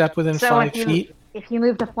 I step within 5 feet. If you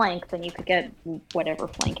move to flank, then you could get whatever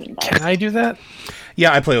flanking does. Can I do that?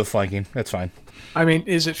 Yeah, I play with flanking. That's fine. I mean,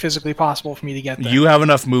 is it physically possible for me to get there? You have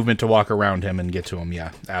enough movement to walk around him and get to him.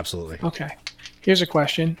 Yeah, absolutely. Okay. Here's a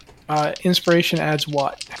question. Inspiration adds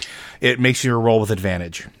what? It makes you roll with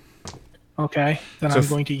advantage. Okay. Then I'm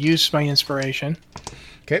going to use my inspiration.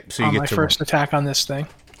 Okay, so you get my to first attack on this thing.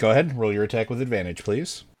 Go ahead. Roll your attack with advantage,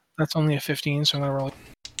 please. That's only a 15, so I'm going to roll.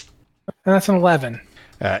 And that's an 11.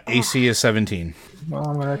 AC is 17. Well,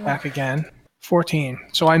 I'm going to attack again. 14.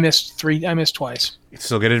 So I missed twice. You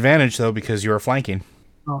still get advantage though because you are flanking.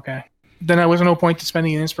 Okay. Then I was no point to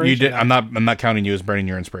spending an inspiration. You did. I'm not counting you as burning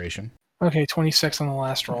your inspiration. Okay, 26 on the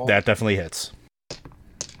last roll. That definitely hits.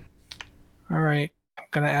 All right. I'm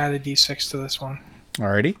going to add a d6 to this one.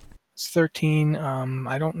 Alrighty. It's 13.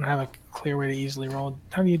 I don't have a clear way to easily roll.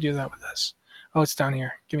 How do you do that with this? Oh, it's down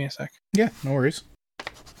here. Give me a sec. Yeah, no worries.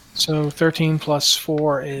 So 13 plus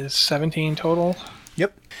 4 is 17 total.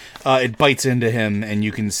 Yep. It bites into him, and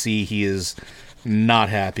you can see he is not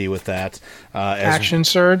happy with that. Action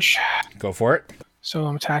surge. Go for it. So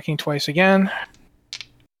I'm attacking twice again.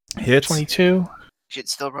 Hits. 22. You should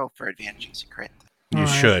still roll for advantage as you crit. You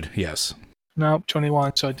should, yes. Nope,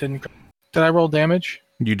 21, so it didn't. Did I roll damage?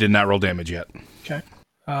 You did not roll damage yet. Okay.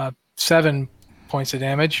 7 points of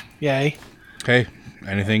damage. Yay. Okay,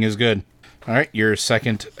 anything is good. All right, your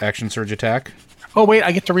second action surge attack. Oh, wait,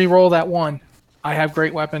 I get to re-roll that one. I have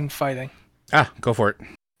great weapon fighting. Go for it.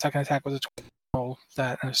 Second attack was a 20. Roll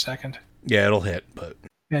that in a second. Yeah, it'll hit, but...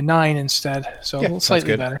 Yeah, 9 instead, so Yeah,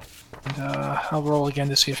 slightly that's better. And, I'll roll again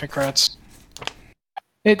to see if it crits.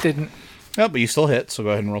 It didn't. Oh, but you still hit, so go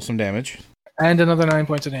ahead and roll some damage. And another 9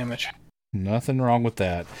 points of damage. Nothing wrong with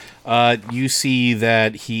that. You see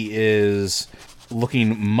that he is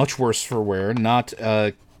looking much worse for wear. Not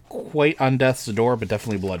quite on death's door, but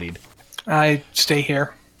definitely bloodied. I stay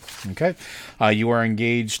here. Okay. You are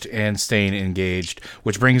engaged and staying engaged,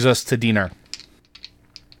 which brings us to Dinar.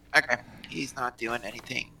 Okay. He's not doing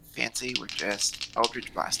anything fancy. We're just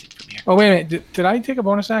Eldritch blasting from here. Oh, wait a minute. Did I take a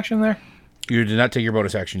bonus action there? You did not take your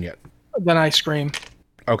bonus action yet. Then I scream.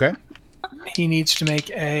 Okay. He needs to make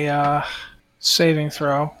a saving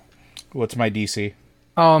throw. What's my DC?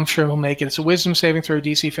 Oh, I'm sure he'll make it. It's a wisdom saving throw,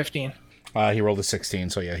 DC 15. He rolled a 16,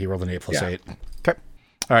 so yeah, he rolled an 8 plus 8. Okay.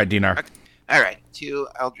 All right, Dinar. Okay. All right. 2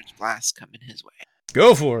 Eldritch blasts coming his way.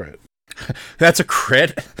 Go for it. That's a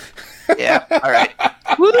crit. Yeah. All right.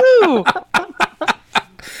 Woo!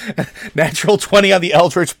 Natural 20 on the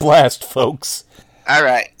Eldritch Blast, folks. All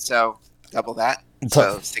right, so double that.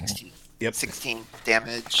 So Tough. 16. Yep. 16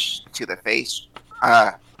 damage to the face.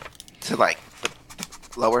 To like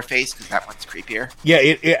the lower face because that one's creepier. Yeah,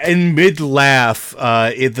 in mid laugh,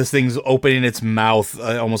 this thing's opening its mouth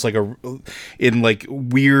almost like in like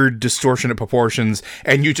weird distortionate proportions,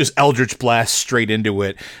 and you just Eldritch Blast straight into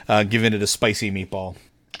it, giving it a spicy meatball.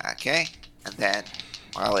 Okay, and then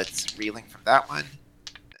while it's reeling from that one,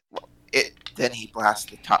 then he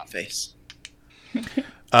blasts the top face.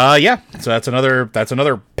 Yeah. So that's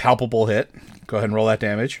another palpable hit. Go ahead and roll that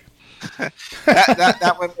damage.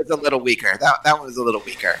 that one was a little weaker. That one was a little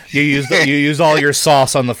weaker. You used all your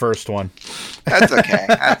sauce on the first one. That's okay.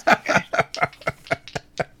 That's okay.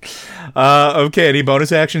 Okay. Any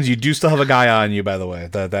bonus actions? You do still have a guy on you, by the way.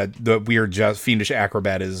 The weird fiendish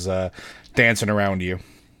acrobat is dancing around you.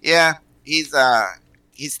 Yeah, he's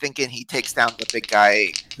thinking he takes down the big guy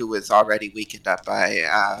who was already weakened up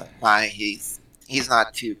by Mai. He's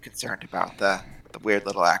not too concerned about the weird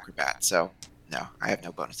little acrobat. So no, I have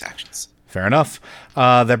no bonus actions. Fair enough.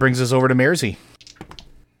 That brings us over to Mersey.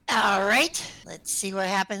 All right. Let's see what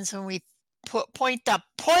happens when we point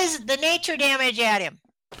the nature damage at him.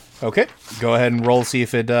 Okay. Go ahead and roll. See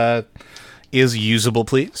if it is usable,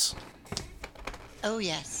 please. Oh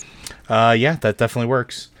yes. Yeah, that definitely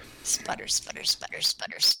works. Sputter, sputter, sputter,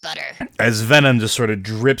 sputter, sputter. As venom just sort of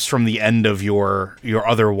drips from the end of your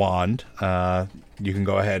other wand, you can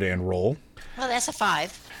go ahead and roll. Well, that's a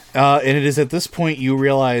 5. And it is at this point you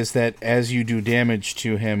realize that as you do damage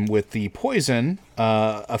to him with the poison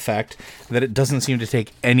effect, that it doesn't seem to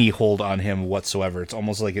take any hold on him whatsoever. It's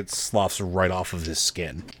almost like it sloughs right off of his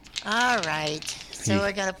skin. All right. So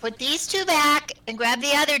we're going to put these 2 back and grab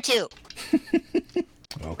the other 2.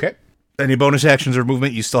 Okay. Any bonus actions or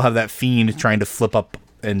movement? You still have that fiend trying to flip up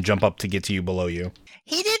and jump up to get to you below you.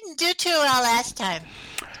 He didn't do too well last time.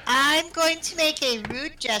 I'm going to make a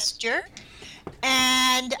rude gesture,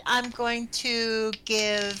 and I'm going to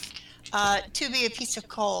give Tubi a piece of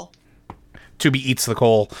coal. Tubi eats the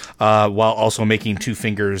coal while also making 2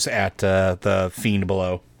 fingers at the fiend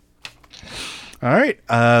below. All right.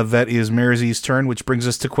 That is Mersey's turn, which brings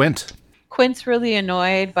us to Quint. Quint's really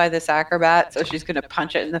annoyed by this acrobat, so she's going to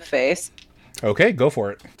punch it in the face. Okay, go for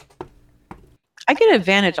it. I get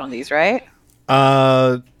advantage on these, right?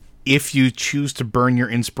 If you choose to burn your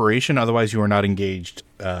inspiration, otherwise you are not engaged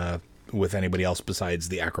with anybody else besides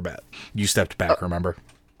the acrobat. You stepped back, remember?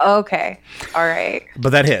 Okay. All right.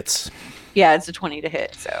 But that hits. Yeah, it's a 20 to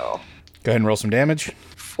hit, so... Go ahead and roll some damage.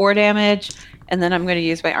 4 damage, and then I'm going to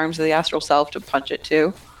use my Arms of the Astral Self to punch it,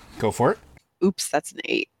 too. Go for it. Oops, that's an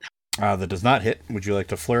 8. That does not hit. Would you like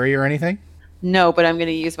to flurry or anything? No, but I'm going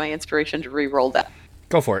to use my inspiration to re-roll that.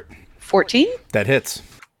 Go for it. 14? That hits.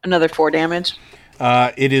 Another 4 damage.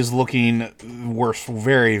 It is looking worse,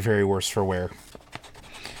 very, very worse for wear.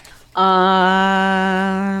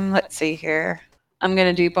 Let's see here. I'm going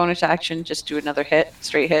to do bonus action, just do another hit,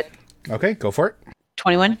 straight hit. Okay, go for it.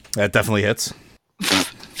 21? That definitely hits.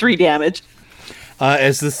 3 damage.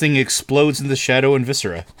 As this thing explodes into shadow and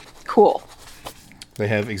viscera. Cool. They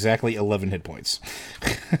have exactly 11 hit points.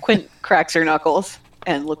 Quint cracks her knuckles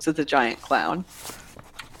and looks at the giant clown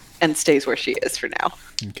and stays where she is for now.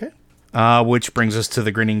 Okay. Which brings us to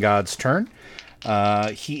the Grinning God's turn.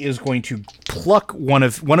 He is going to pluck one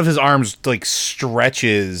of his arms, like,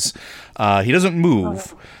 stretches. He doesn't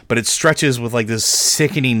move, but it stretches with, like, this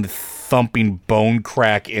sickening thumping bone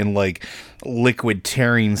crack and, like, liquid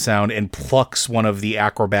tearing sound, and plucks one of the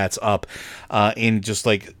acrobats up and just,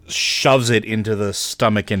 like, shoves it into the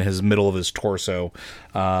stomach in his middle of his torso.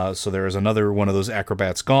 So there is another one of those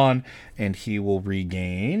acrobats gone, and he will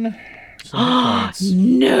regain some points.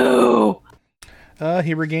 No!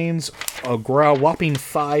 He regains a whopping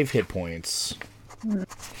 5 hit points.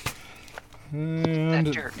 That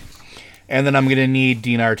jerk. And then I'm going to need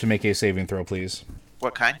Dinar to make a saving throw, please.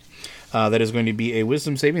 What kind? That is going to be a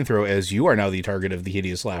wisdom saving throw, as you are now the target of the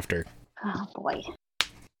hideous laughter. Oh boy.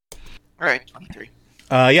 All right, 23.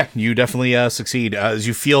 Yeah, you definitely succeed. As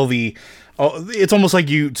you feel it's almost like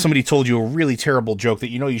somebody told you a really terrible joke that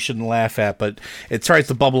you know you shouldn't laugh at, but it tries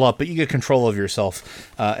to bubble up, but you get control of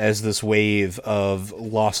yourself as this wave of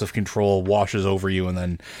loss of control washes over you and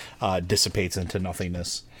then dissipates into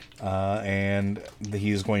nothingness. And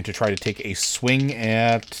he's going to try to take a swing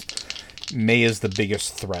at May is the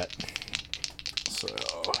biggest threat. So,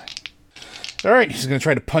 all right, he's going to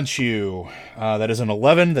try to punch you. That is an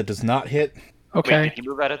 11. That does not hit. Okay. Wait, did he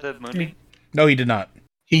move out of the moonbeam? No, he did not.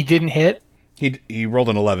 He didn't hit? He rolled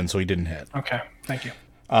an 11, so he didn't hit. Okay, thank you.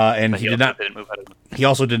 And But he also did not. didn't move out of the He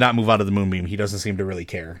also did not move out of the moonbeam. He doesn't seem to really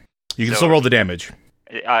care. You can So- still roll the damage.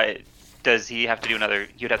 Does he have to do another?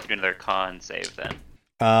 He would have to do another con save then.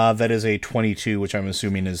 That is a 22, which I'm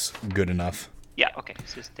assuming is good enough. Yeah. Okay.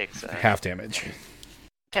 So this takes Half damage.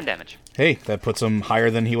 10 damage. Hey, that puts him higher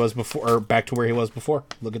than he was before, or back to where he was before.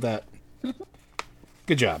 Look at that.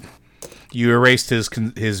 Good job. You erased his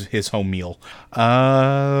home meal.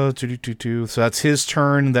 So that's his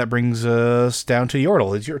turn. That brings us down to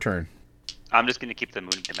Yordle. It's your turn. I'm just gonna keep the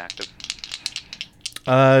moonbeam active.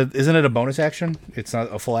 Isn't it a bonus action? It's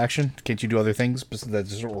not a full action. Can't you do other things that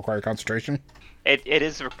doesn't require concentration? It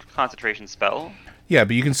is a concentration spell. Yeah,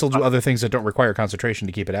 but you can still do other things that don't require concentration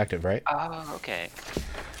to keep it active, right? Oh, okay.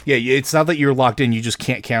 Yeah, it's not that you're locked in. You just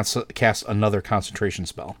can't cast another concentration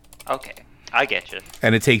spell. Okay. I get you.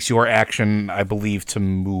 And it takes your action, I believe, to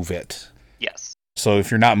move it. Yes. So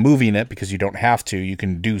if you're not moving it because you don't have to, you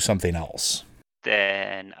can do something else.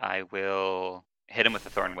 Then I will hit him with the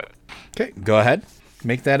thorn whip. Okay, go ahead.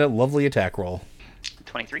 Make that a lovely attack roll.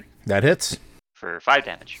 23 That hits. for 5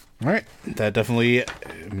 damage. All right, that definitely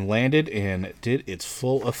landed and did its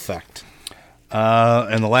full effect.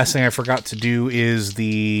 And the last thing I forgot to do is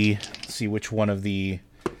let's see which one of the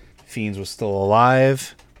fiends was still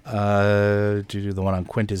alive. The one on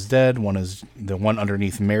Quint is dead. The one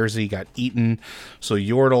underneath Merzy got eaten. So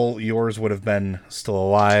Yordle, yours would have been still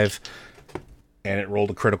alive, and it rolled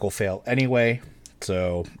a critical fail anyway.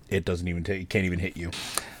 So it doesn't even it can't even hit you.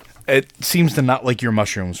 It seems to not like your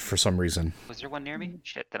mushrooms for some reason. Was there one near me?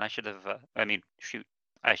 Shit, then I should have... shoot.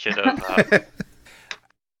 I should have...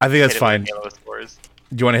 I think that's fine. Halo spores.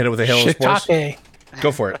 Do you want to hit it with a Halo Spores? Shiitake.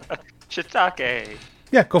 Go for it. Shiitake.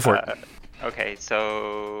 Yeah, go for it. Okay,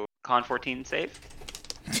 so con 14 save.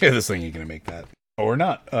 Yeah, this thing ain't gonna make that. Or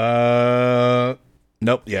not.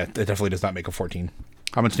 Nope, yeah, it definitely does not make a 14.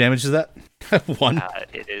 How much damage is that? 1?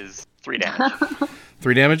 It is 3 damage.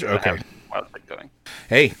 3 damage? I Okay. have wild type going.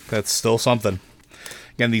 Hey, that's still something.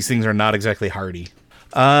 Again, these things are not exactly hardy.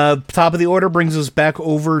 Top of the order brings us back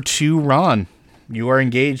over to Ron. You are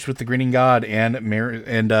engaged with the Grinning God and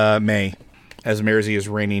May, as Merzy is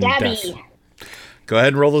raining death. Go ahead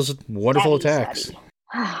and roll those wonderful attacks.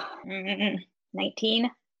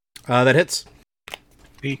 19. That hits.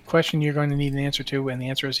 The question you're going to need an answer to, and the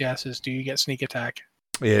answer is yes, is do you get sneak attack?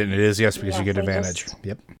 It is yes, because you Yes, get I advantage. just-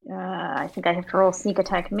 Yep. I think I have to roll sneak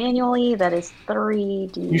attack manually. That is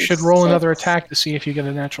 3d. You should roll another attack to see if you get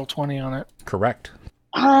a natural 20 on it. Correct.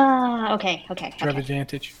 Okay. You have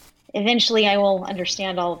advantage. Eventually, I will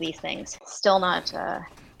understand all of these things. Still not.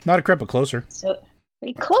 Not a crit, but closer. So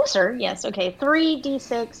closer. Yes. Okay.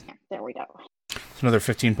 3d6. There we go. It's another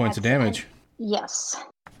 15 points of damage. Yes.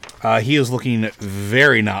 He is looking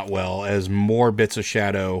very not well as more bits of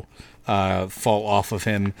shadow fall off of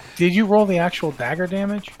him. Did you roll the actual dagger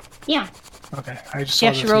damage? Yeah. Okay. I just saw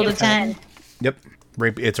Yeah, the she rolled a sneak attack. 10. Yep.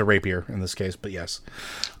 It's a rapier in this case, but yes.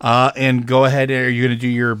 And go ahead. Are you going to do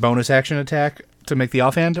your bonus action attack to make the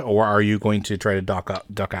offhand, or are you going to try to duck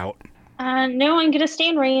out? No, I'm gonna stay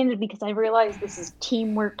in range because I realize this is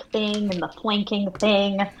teamwork thing and the flanking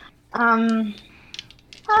thing.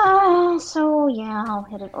 So yeah, I'll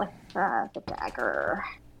hit it with the dagger.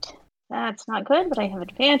 That's not good, but I have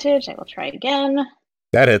advantage. I will try again.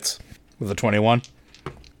 That hits with a 21.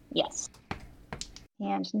 Yes.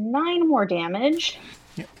 And 9 more damage.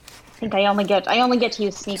 Yep. I think I only get to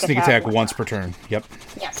use sneak Attack once per turn. Yep.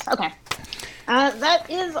 Yes. Okay. That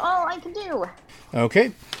is all I can do.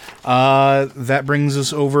 Okay. That brings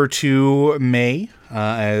us over to May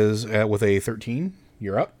with a 13.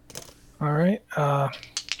 You're up. All right.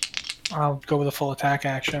 I'll go with a full attack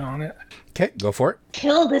action on it. Okay, go for it.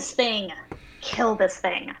 Kill this thing. Kill this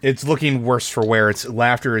thing. It's looking worse for wear. Its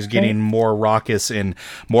laughter is getting more raucous and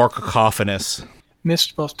more cacophonous.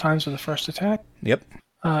 Missed both times with the first attack. Yep.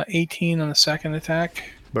 18 on the second attack.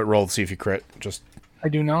 But roll to see if you crit. I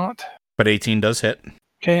do not. But 18 does hit.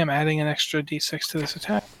 Okay, I'm adding an extra d6 to this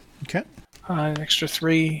attack. Okay. An extra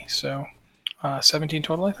 3, so 17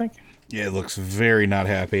 total, I think. Yeah, it looks very not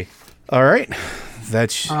happy. All right.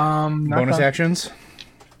 That's bonus actions.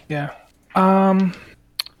 Yeah.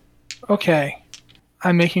 Okay.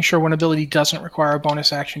 I'm making sure one ability doesn't require a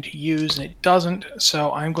bonus action to use, and it doesn't,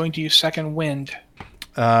 so I'm going to use Second Wind.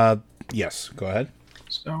 Yes, go ahead.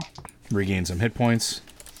 So regain some hit points.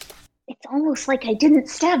 It's almost like I didn't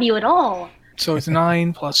stab you at all. So it's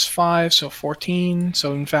 9 plus 5, so 14.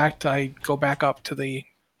 So in fact, I go back up to the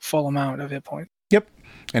full amount of hit points. Yep.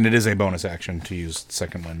 And it is a bonus action to use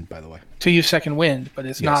Second Wind, by the way. To use Second Wind, but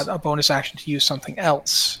it's Yes. not a bonus action to use something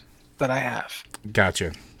else that I have.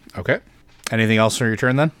 Gotcha. Okay. Anything else for your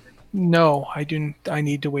turn then? No, I do. I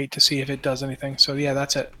need to wait to see if it does anything. So yeah,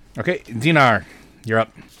 that's it. Okay, Dinar, you're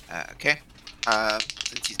up. Okay.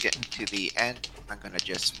 Since he's getting to the end, I'm going to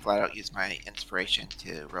just flat out use my inspiration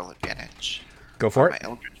to roll advantage. Go for My it.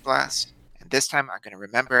 Eldritch Blast. And this time I'm going to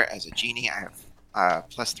remember, as a genie, I have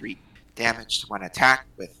 +3 damage to one attack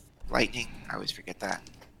with lightning. I always forget that.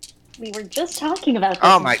 We were just talking about this.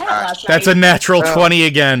 Oh in my chat gosh. last That's a night. natural Oh. 20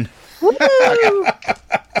 again.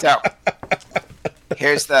 So,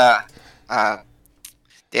 here's the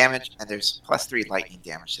damage, and there's +3 lightning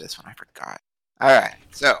damage to this one. I forgot. All right,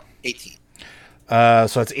 so 18. So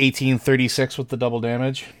it's 1836 with the double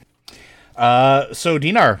damage. So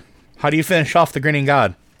Dinar, how do you finish off the Grinning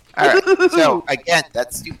God? All right, so again,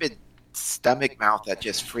 that stupid stomach mouth that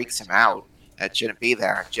just freaks him out. That shouldn't be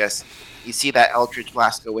there. Just you see that Eldritch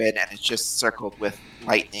Blast go in, and it's just circled with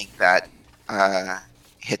lightning that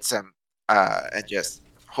hits him and just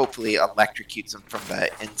hopefully electrocutes him from the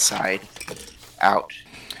inside out.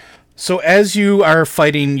 So as you are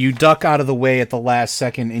fighting, you duck out of the way at the last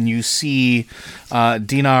second, and you see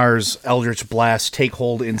Dinar's Eldritch Blast take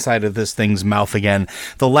hold inside of this thing's mouth again.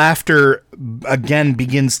 The laughter again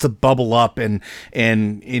begins to bubble up and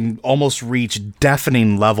almost reach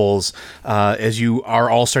deafening levels as you are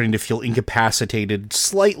all starting to feel incapacitated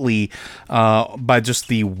slightly by just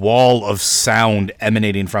the wall of sound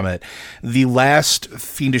emanating from it. The last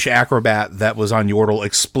fiendish acrobat that was on Yordle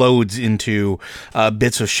explodes into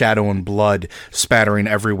bits of shadow and blood spattering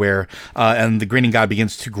everywhere, and the Grinning God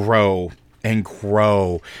begins to grow and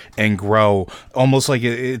grow and grow, almost like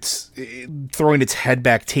it's throwing its head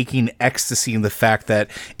back, taking ecstasy in the fact that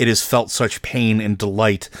it has felt such pain and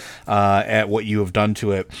delight at what you have done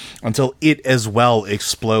to it, until it as well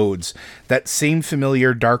explodes. That same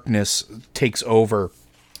familiar darkness takes over,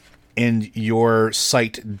 and your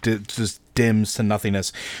sight just dims to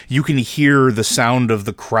nothingness. You can hear the sound of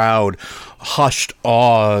the crowd, hushed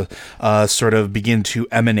awe, sort of begin to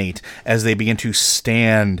emanate as they begin to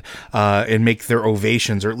stand and make their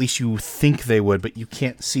ovations, or at least you think they would, but you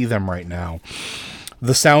can't see them right now.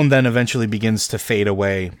 The sound then eventually begins to fade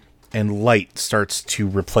away, and light starts to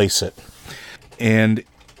replace it. And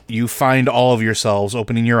you find all of yourselves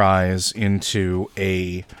opening your eyes into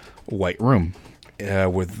a white room.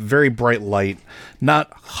 With very bright light,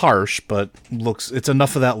 not harsh, but it's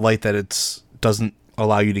enough of that light that it doesn't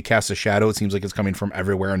allow you to cast a shadow. It seems like it's coming from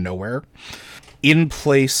everywhere and nowhere. In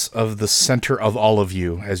place of the center of all of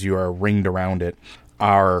you, as you are ringed around it,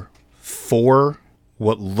 are 4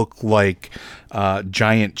 what look like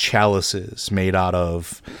giant chalices made out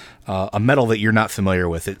of a metal that you're not familiar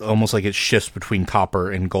with. It almost like it shifts between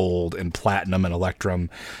copper and gold and platinum and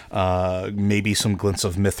electrum. Maybe some glints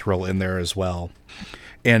of mithril in there as well.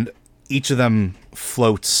 And each of them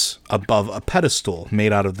floats above a pedestal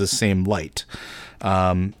made out of the same light.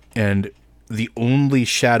 And the only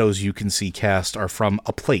shadows you can see cast are from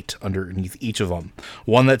a plate underneath each of them.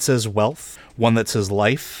 One that says wealth, one that says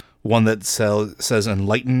life, one that says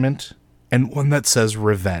enlightenment, and one that says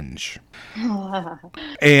revenge.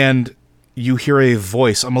 And you hear a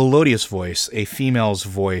voice, a melodious voice, a female's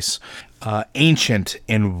voice, ancient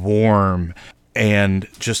and warm and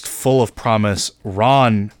just full of promise.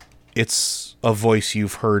 Ron, it's a voice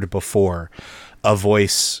you've heard before. A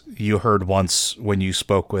voice you heard once when you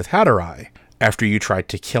spoke with Hatterai after you tried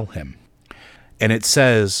to kill him. And it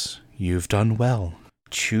says, "You've done well.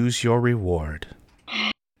 Choose your reward."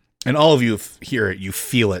 And all of you hear it, you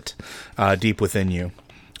feel it deep within you.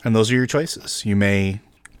 And those are your choices. You may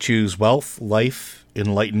choose wealth, life,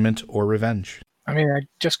 enlightenment, or revenge. I mean, I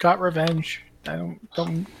just got revenge. I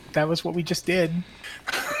don't. That was what we just did.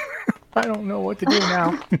 I don't know what to do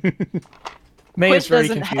now. May is Quint very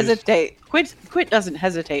doesn't confused. hesitate. Quint doesn't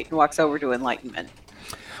hesitate and walks over to enlightenment.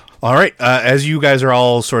 All right. As you guys are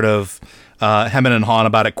all sort of hemming and hawing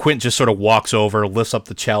about it, Quint just sort of walks over, lifts up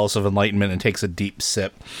the chalice of enlightenment, and takes a deep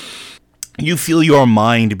sip. You feel your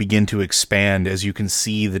mind begin to expand as you can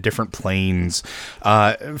see the different planes.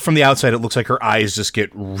 From the outside, it looks like her eyes just get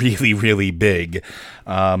really, really big.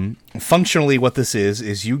 Functionally, what this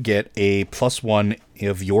is you get a +1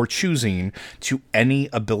 of your choosing to any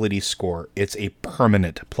ability score. It's a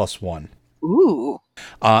permanent +1. Ooh.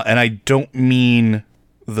 And I don't mean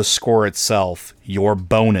the score itself. Your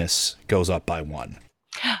bonus goes up by 1.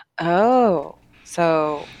 Oh,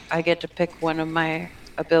 so I get to pick one of my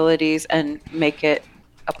abilities and make it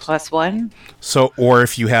a +1? So, or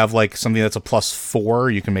if you have like something that's a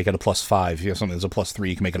 +4, you can make it a +5. If you have something that's a +3,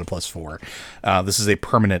 you can make it a +4. This is a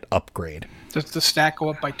permanent upgrade. Does the stat go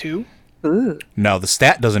up by 2? Ooh. No, the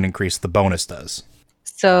stat doesn't increase, the bonus does.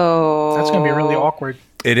 So That's going to be really awkward.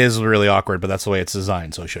 It is really awkward, but that's the way it's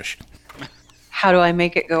designed, so shush. How do I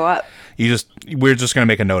make it go up? We're just going to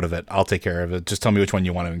make a note of it. I'll take care of it. Just tell me which one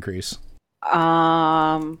you want to increase.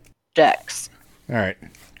 Dex. All right,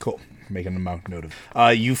 cool. Making a note of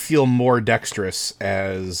it. You feel more dexterous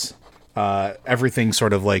as everything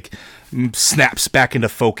sort of like snaps back into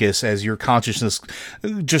focus as your consciousness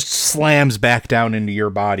just slams back down into your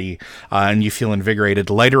body, and you feel invigorated,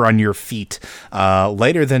 lighter on your feet,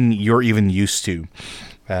 lighter than you're even used to,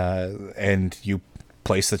 and you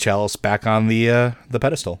place the chalice back on the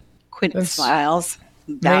pedestal. Quentin smiles.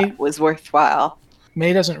 That was worthwhile.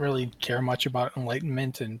 May doesn't really care much about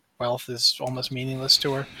enlightenment, and wealth is almost meaningless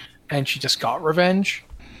to her, and she just got revenge.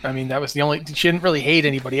 I mean, that was the only... She didn't really hate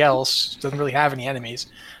anybody else. Doesn't really have any enemies.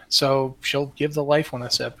 So she'll give the life one a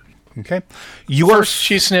sip. Okay. First,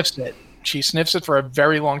 she sniffs it. She sniffs it for a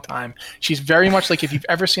very long time. She's very much like if you've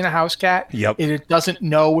ever seen a house cat, Yep. and it doesn't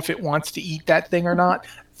know if it wants to eat that thing or not.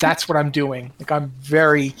 That's what I'm doing. Like, I'm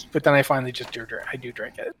very... But then I finally just do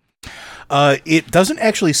drink it. It doesn't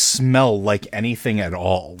actually smell like anything at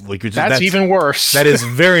all. Like that's even worse. That is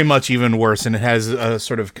very much even worse, and it has a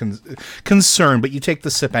sort of concern. But you take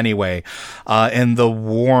the sip anyway, and the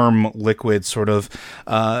warm liquid sort of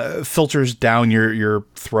filters down your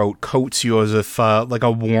throat, coats you as if like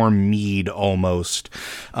a warm mead almost,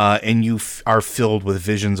 and you are filled with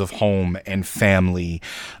visions of home and family,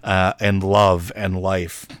 and love and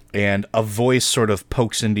life. And a voice sort of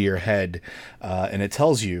pokes into your head, and it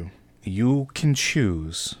tells you. You can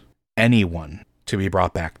choose anyone to be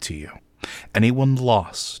brought back to you. Anyone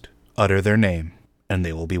lost, utter their name, and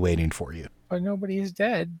they will be waiting for you. But nobody is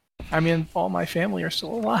dead. I mean, all my family are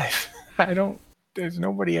still alive. There's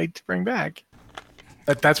nobody to bring back.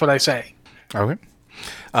 That's what I say. Okay.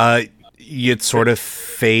 It sort of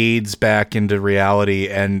fades back into reality,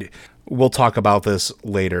 and we'll talk about this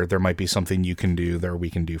later. There might be something you can do there we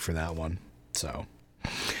can do for that one. So...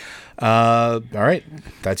 all right,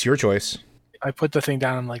 that's your choice. I put the thing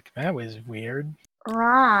down. I'm like, that was weird.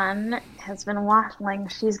 Ron has been waffling.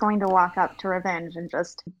 She's going to walk up to Revenge and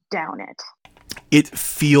just down it. It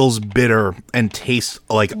feels bitter and tastes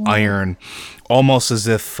like iron, almost as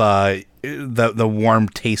if the warm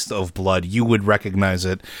taste of blood. You would recognize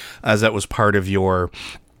it as that was part of your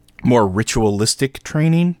more ritualistic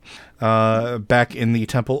training back in the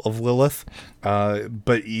Temple of Lilith.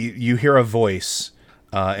 But you hear a voice.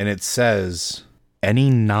 And it says, any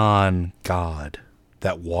non-god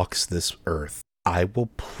that walks this earth, I will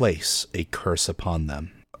place a curse upon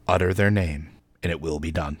them. Utter their name, and it will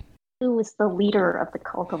be done. Who is the leader of the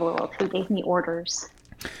Cult of Lilith? Who gave me orders?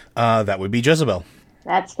 That would be Jezebel.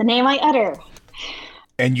 That's the name I utter.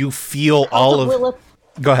 And you feel all of... Lilith,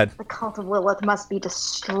 Go ahead. the Cult of Lilith must be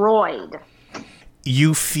destroyed.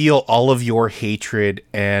 You feel all of your hatred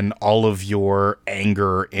and all of your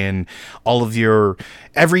anger and all of your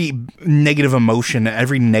every negative emotion,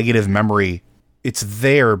 every negative memory. It's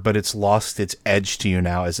there, but it's lost its edge to you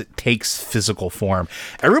now as it takes physical form.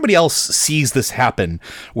 Everybody else sees this happen,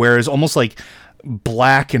 whereas almost like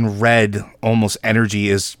black and red almost energy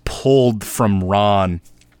is pulled from Ron.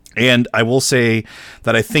 And I will say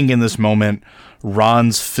that I think in this moment,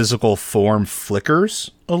 Ron's physical form flickers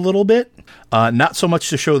a little bit. Not so much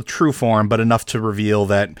to show the true form, but enough to reveal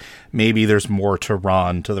that maybe there's more to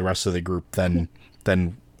Ron, to the rest of the group, than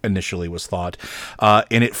initially was thought.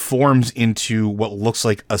 And it forms into what looks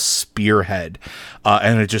like a spearhead,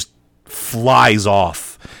 and it just flies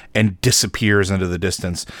off and disappears into the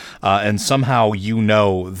distance. And somehow you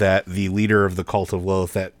know that the leader of the Cult of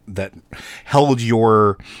Lilith that held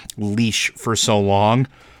your leash for so long,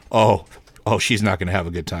 oh, she's not going to have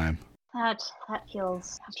a good time. That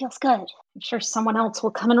feels good. I'm sure someone else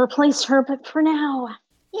will come and replace her, but for now,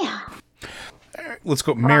 yeah. All right, let's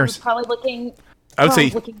go. Maris probably looking. I would say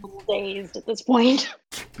looking a little dazed at this point.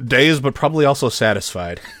 Dazed, but probably also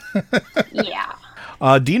satisfied. Yeah.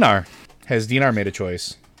 Dinar. Has Dinar made a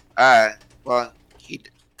choice? Well, he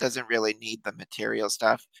doesn't really need the material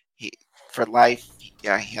stuff. For life, he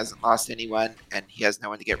hasn't lost anyone, and he has no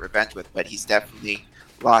one to get revenge with. But he's definitely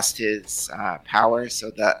lost his power,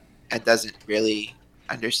 and doesn't really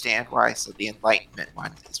understand why. So the Enlightenment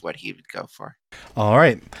one is what he would go for. All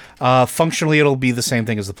right. Functionally, it'll be the same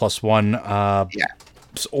thing as the +1. Yeah.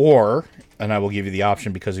 Or, and I will give you the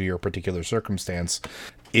option because of your particular circumstance,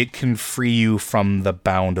 it can free you from the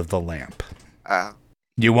bound of the lamp.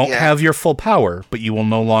 You won't have your full power, but you will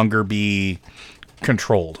no longer be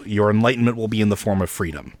controlled. Your enlightenment will be in the form of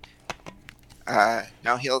freedom.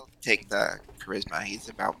 No, he'll take the charisma. He's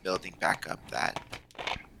about building back up that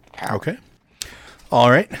power. Okay.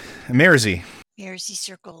 All right. Marzi. Marzi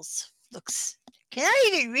circles. Can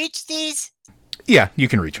I even reach these? Yeah, you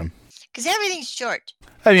can reach them. Because everything's short.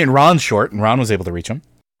 I mean, Ron's short, and Ron was able to reach him.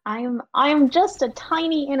 I'm just a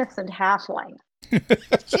tiny innocent halfling.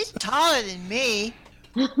 She's taller than me.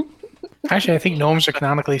 Actually, I think gnomes are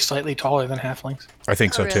canonically slightly taller than halflings. I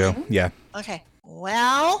think so, really? too. Yeah. Okay.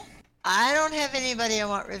 Well, I don't have anybody I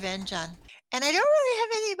want revenge on. And I don't really have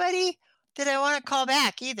anybody that I want to call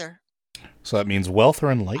back either. So that means wealth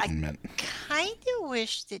or enlightenment. Kind of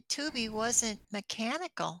wish that Tubi wasn't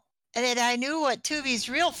mechanical. And that I knew what Tubi's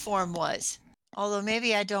real form was. Although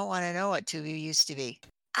maybe I don't want to know what Tubi used to be.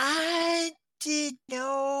 I did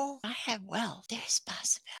know I have wealth. There's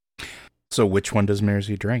possibility. So which one does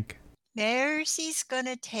Mercy drink? Mercy's going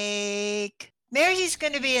to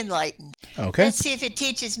be enlightened. Okay. Let's see if it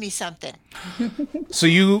teaches me something. So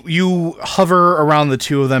you hover around the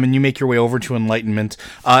two of them and you make your way over to enlightenment.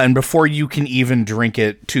 And before you can even drink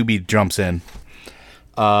it, Tubi jumps in.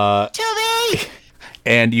 Tubi!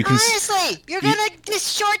 And you can Honestly, you're going to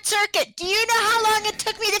short circuit. Do you know how long it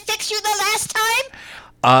took me to fix you the last time?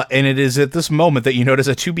 and it is at this moment that you notice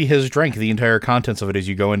that Tubi has drank the entire contents of it as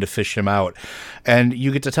you go in to fish him out. And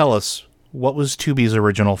you get to tell us, what was Tubi's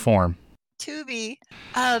original form? Tubi,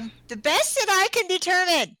 the best that I can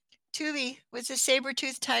determine, Tubi was a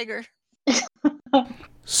saber-toothed tiger.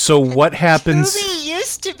 So what happens? Tubi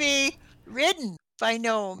used to be ridden by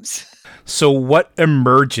gnomes. So what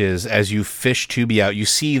emerges as you fish Tubi out? You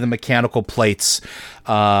see the mechanical plates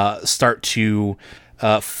start to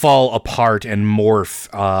fall apart and morph.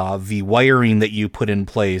 The wiring that you put in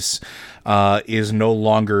place is no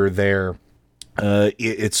longer there.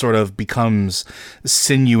 It sort of becomes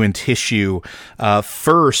sinew and tissue.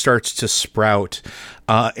 Fur starts to sprout.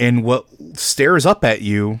 And what stares up at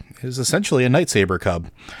you is essentially a Night Saber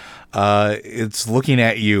cub. It's looking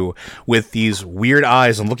at you with these weird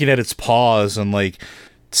eyes and looking at its paws and like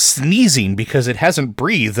sneezing because it hasn't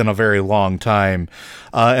breathed in a very long time.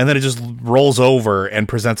 And then it just rolls over and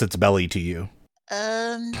presents its belly to you.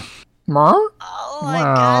 Oh my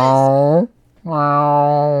god.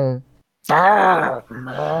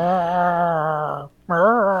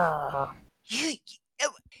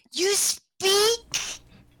 You speak?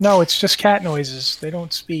 No, it's just cat noises. They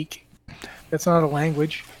don't speak. That's not a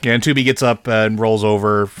language. Yeah, and Tubi gets up and rolls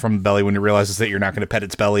over from the belly when it realizes that you're not going to pet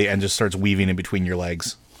its belly and just starts weaving in between your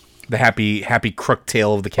legs. The happy crooked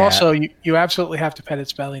tail of the cat. Also, you absolutely have to pet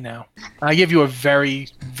its belly now. I give you a very,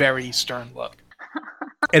 very stern look.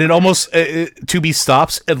 And it almost Tubi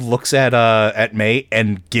stops and looks at May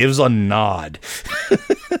and gives a nod.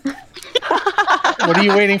 What are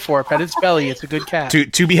you waiting for? Pet its belly. It's a good cat.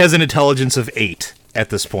 Tubi has an intelligence of 8 at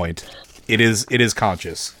this point. It is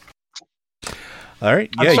conscious. All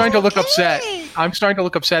right. I'm starting to look upset. I'm starting to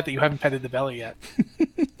look upset that you haven't petted the belly yet.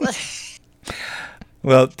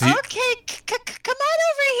 Well, okay, come on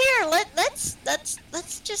over here.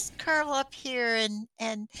 Let's just curl up here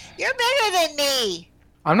and you're better than me.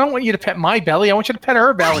 I don't want you to pet my belly. I want you to pet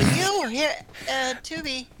her belly. You here,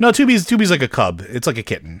 Tubi. No, Tubi's like a cub. It's like a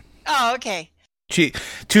kitten. Oh, okay.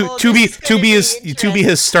 Tubi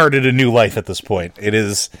has started a new life at this point.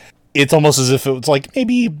 It's almost as if it was like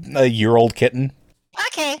maybe a year-old kitten.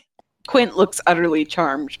 Okay. Quint looks utterly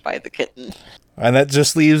charmed by the kitten. And that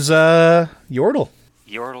just leaves Yordle.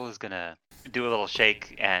 Yordle is gonna do a little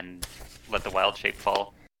shake and let the wild shape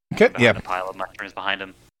fall. Okay, yeah. A pile of mushrooms behind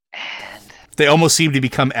him. And they almost seem to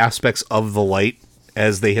become aspects of the light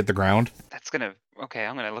as they hit the ground. Okay,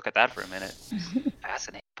 I'm gonna look at that for a minute.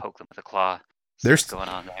 Fascinating. Poke them with a claw. What's going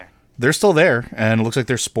on there? They're still there, and it looks like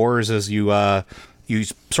they're spores as you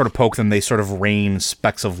sort of poke them. They sort of rain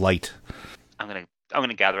specks of light. I'm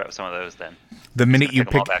gonna gather up some of those then. The minute you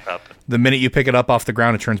pick it up off the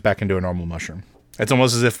ground, it turns back into a normal mushroom. It's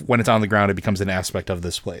almost as if when it's on the ground, it becomes an aspect of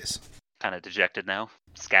this place. Kind of dejected now.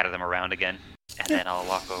 Scatter them around again, and then I'll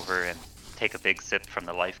walk over and take a big sip from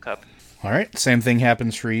the life cup. All right, same thing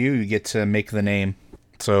happens for you. You get to make the name.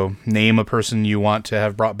 So name a person you want to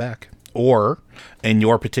have brought back. Or, in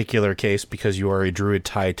your particular case, because you are a druid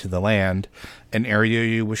tied to the land, an area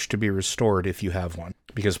you wish to be restored if you have one.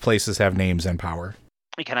 Because places have names and power.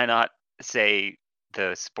 Can I not say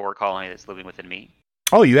the spore colony that's living within me?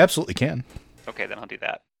 Oh, you absolutely can. Okay, then I'll do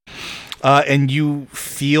that. And you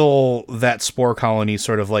feel that spore colony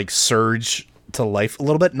sort of like surge to life a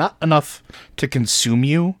little bit. Not enough to consume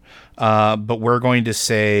you, but we're going to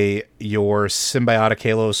say your symbiotic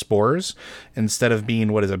halo spores, instead of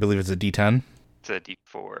being, I believe it's a D10? It's a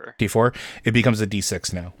D4. D4? It becomes a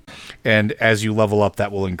D6 now. And as you level up,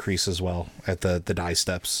 that will increase as well at the die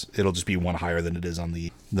steps. It'll just be one higher than it is on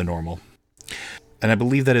the normal. And I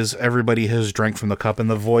believe that is everybody has drank from the cup, and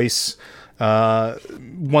the voice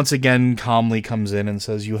once again calmly comes in and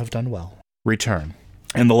says, "You have done well. Return.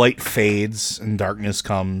 And the light fades and darkness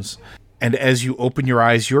comes. And as you open your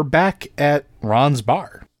eyes, you're back at Ron's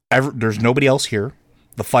bar. There's nobody else here.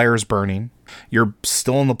 The fire is burning. You're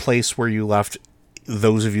still in the place where you left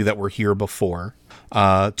those of you that were here before.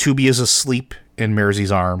 Tubi is asleep in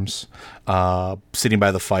Mersey's arms, sitting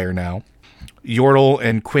by the fire now. Yordle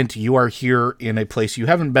and Quint, you are here in a place you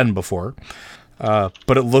haven't been before.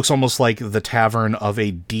 But it looks almost like the tavern of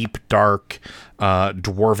a deep, dark,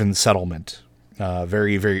 dwarven settlement.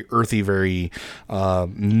 Very, very earthy, very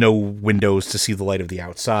no windows to see the light of the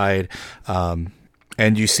outside.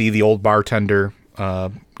 And you see the old bartender,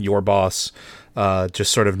 your boss,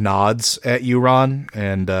 just sort of nods at you, Ron,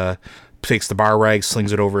 and takes the bar rag,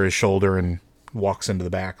 slings it over his shoulder, and walks into the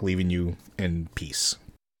back, leaving you in peace.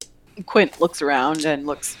 Quint looks around and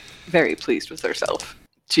looks very pleased with herself.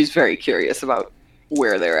 She's very curious about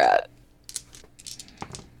where they're at.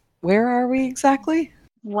 Where are we exactly?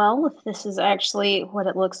 Well, if this is actually what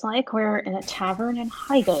it looks like, we're in a tavern in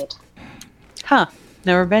Highgate. Huh.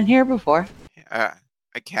 Never been here before. I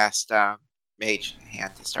cast Mage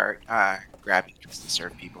Hand to start grabbing drinks to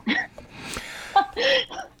serve people.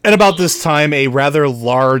 At about this time, a rather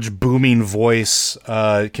large, booming voice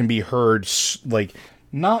can be heard, like,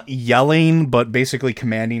 not yelling, but basically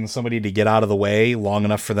commanding somebody to get out of the way long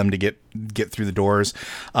enough for them to get through the doors.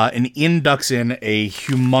 And in ducks in a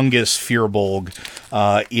humongous Firbolg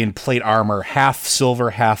in plate armor, half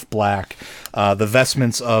silver, half black. The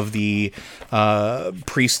vestments of the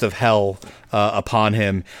priest of hell upon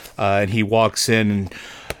him. And he walks in and,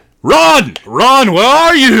 Ron, where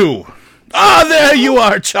are you? Ah, there you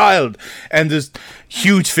are, child! And this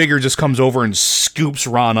huge figure just comes over and scoops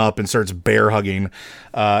Ron up and starts bear hugging.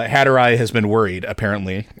 Hatterai has been worried,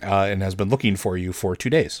 apparently, and has been looking for you for 2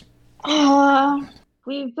 days.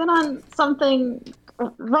 We've been on something.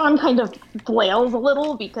 Ron kind of flails a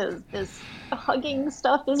little because this hugging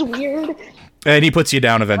stuff is weird. And he puts you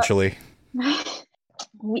down eventually.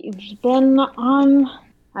 We've been on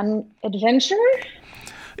an adventure?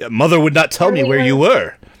 Mother would not tell me where you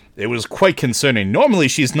were. It was quite concerning. Normally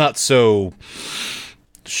she's not so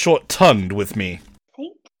short-tongued with me. I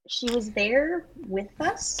think she was there with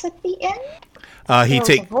us at the end?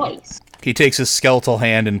 He takes his skeletal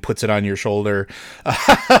hand and puts it on your shoulder.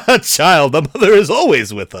 Child, the mother is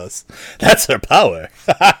always with us. That's her power.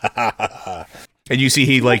 And you see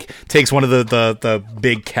he, like, takes one of the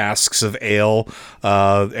big casks of ale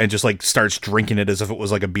and just, like, starts drinking it as if it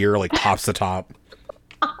was like a beer, like, pops the top.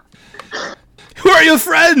 Who are your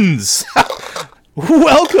friends?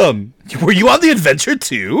 Welcome. Were you on the adventure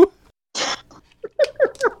too?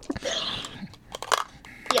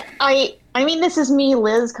 Yeah, I mean, this is me,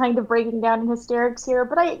 Liz, kind of breaking down in hysterics here,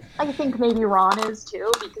 but I think maybe Ron is too,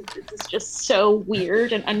 because this is just so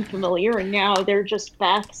weird and unfamiliar, and now they're just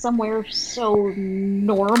back somewhere so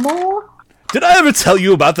normal. Did I ever tell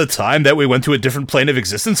you about the time that we went to a different plane of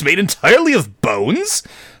existence made entirely of bones?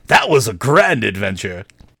 That was a grand adventure.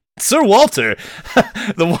 Sir Walter,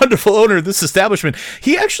 the wonderful owner of this establishment,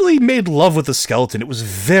 he actually made love with a skeleton. It was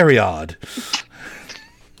very odd.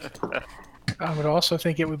 I would also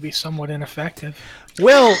think it would be somewhat ineffective.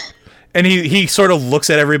 Well, and he sort of looks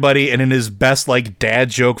at everybody, and in his best, like, dad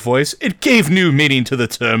joke voice, it gave new meaning to the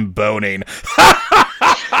term boning.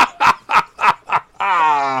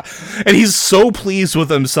 And he's so pleased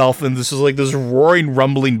with himself, and this is like this roaring,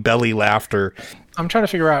 rumbling belly laughter. I'm trying to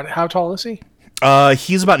figure out, how tall is he?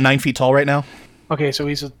 He's about 9 feet tall right now. Okay, so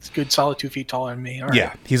he's a good solid 2 feet taller than me. All right.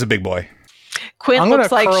 Yeah, he's a big boy. Quint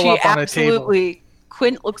looks like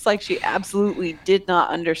she absolutely did not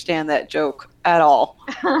understand that joke at all.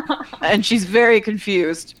 And she's very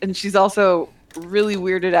confused. And she's also really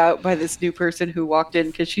weirded out by this new person who walked in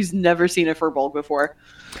because she's never seen a Firbolg before.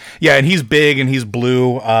 Yeah, and he's big and he's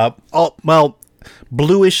blue.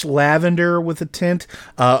 Bluish lavender with a tint.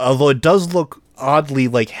 Although it does look oddly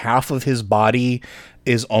like half of his body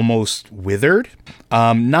is almost withered.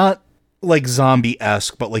 Not like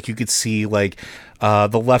zombie-esque, but like you could see like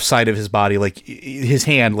the left side of his body, like his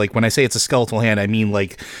hand, like when I say it's a skeletal hand, I mean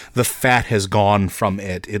like the fat has gone from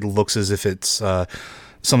it. It looks as if it's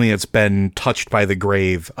something that's been touched by the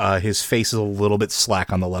grave. His face is a little bit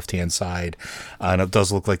slack on the left-hand side, and it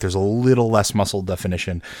does look like there's a little less muscle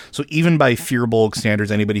definition. So even by Firbolg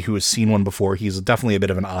standards, anybody who has seen one before, he's definitely a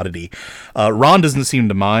bit of an oddity. Ron doesn't seem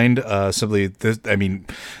to mind. This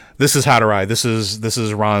is Hatterai. This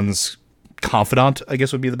is Ron's confidant, I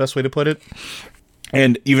guess would be the best way to put it.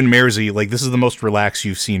 And even Mersey, like, this is the most relaxed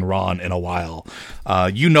you've seen Ron in a while.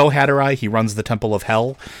 You know Hatterai. He runs the Temple of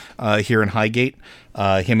Hell here in Highgate.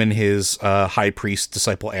 Him and his high priest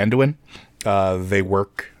disciple Anduin, they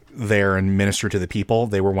work there and minister to the people.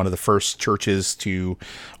 They were one of the first churches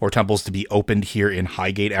or temples to be opened here in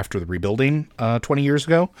Highgate after the rebuilding 20 years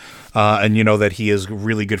ago. And you know that he is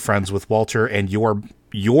really good friends with Walter and your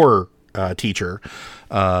teacher,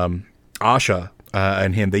 Asha,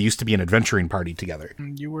 and him. They used to be an adventuring party together.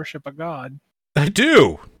 You worship a god. I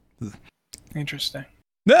do. Interesting.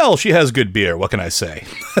 Well, she has good beer. What can I say?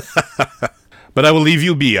 But I will leave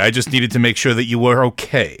you be. I just needed to make sure that you were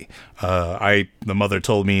okay. The mother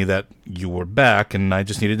told me that you were back, and I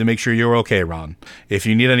just needed to make sure you were okay, Ron. If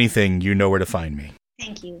you need anything, you know where to find me.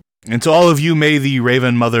 Thank you. And to all of you, may the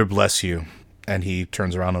Raven Mother bless you. And he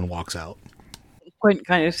turns around and walks out. Quint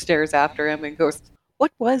kind of stares after him and goes,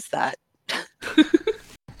 "What was that?"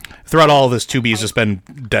 Throughout all of this, 2B's just been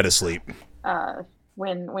dead asleep.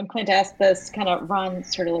 When Quint asks this, kind of Ron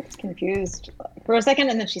sort of looks confused for a second,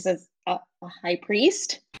 and then she says, a high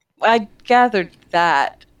priest? I gathered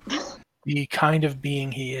that. The kind of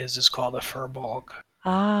being he is called a Furbolg.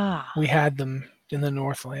 Ah. We had them in the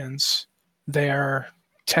Northlands. They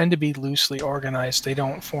tend to be loosely organized. They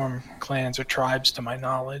don't form clans or tribes, to my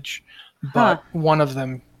knowledge. But one of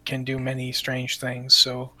them can do many strange things,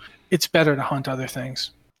 so it's better to hunt other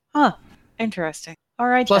things. Huh. Interesting. All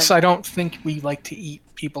right. Plus, then. I don't think we like to eat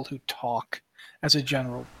people who talk, as a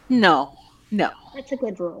general. No. That's a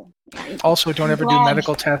good rule. Also, don't ever do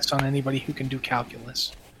medical tests on anybody who can do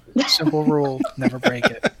calculus. Simple rule, never break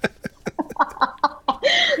it.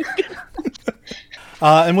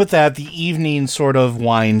 And with that, the evening sort of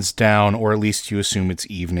winds down, or at least you assume it's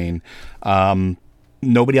evening.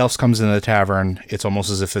 Nobody else comes into the tavern. It's almost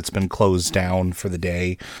as if it's been closed down for the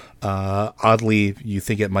day. Oddly, you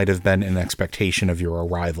think it might have been in expectation of your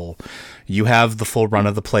arrival. You have the full run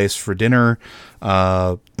of the place for dinner.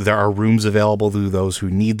 There are rooms available to those who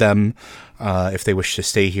need them if they wish to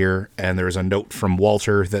stay here. And there's a note from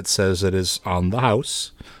Walter that says it is on the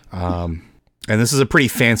house. And this is a pretty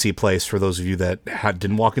fancy place for those of you that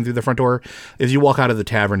didn't walk in through the front door. If you walk out of the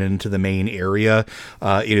tavern into the main area,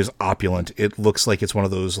 it is opulent. It looks like it's one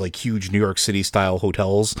of those like huge New York City style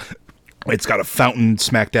hotels. It's got a fountain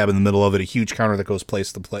smack dab in the middle of it, a huge counter that goes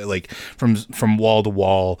place to place, like from wall to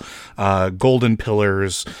wall, golden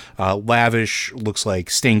pillars, lavish, looks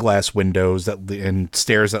like stained glass windows and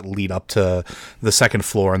stairs that lead up to the second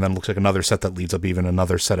floor, and then looks like another set that leads up even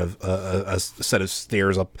another set of a set of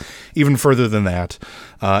stairs up even further than that,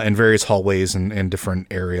 and various hallways and different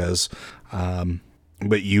areas.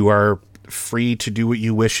 But you are free to do what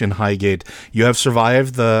you wish in Highgate. You have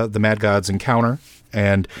survived the Mad God's encounter.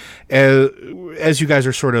 And as you guys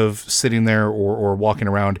are sort of sitting there or walking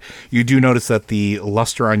around, you do notice that the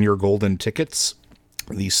luster on your golden tickets,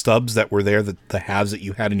 the stubs that were there, the halves that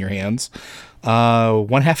you had in your hands,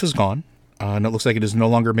 one half is gone. And it looks like it is no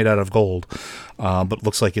longer made out of gold, but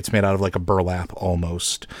looks like it's made out of like a burlap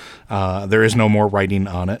almost. There is no more writing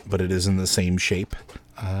on it, but it is in the same shape.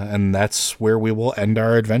 And that's where we will end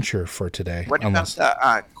our adventure for today. What about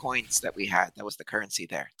the coins that we had? That was the currency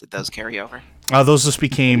there. Did those carry over? Those just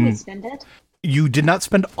became... Did we spend it? You did not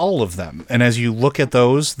spend all of them. And as you look at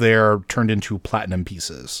those, they're turned into platinum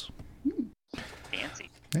pieces.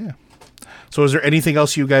 Fancy. Yeah. So is there anything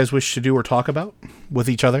else you guys wish to do or talk about with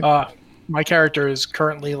each other? My character is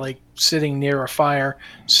currently like sitting near a fire,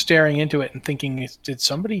 staring into it and thinking, did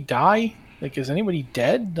somebody die? Like, is anybody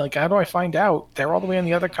dead? Like, how do I find out? They're all the way on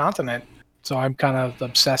the other continent. So I'm kind of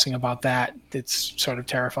obsessing about that. It's sort of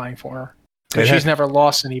terrifying for her. Because she's never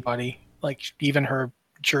lost anybody. Like, even her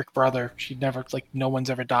jerk brother, she'd never, like, no one's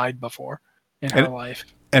ever died before in her life.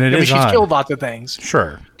 And it is she's killed lots of things.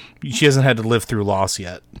 Sure. She hasn't had to live through loss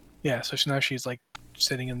yet. Yeah, so now she's, like,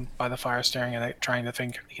 sitting by the fire staring at it, trying to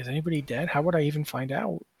think, is anybody dead? How would I even find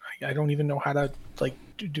out? I don't even know how to, like,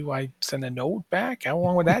 do I send a note back? How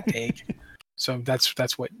long would that take? So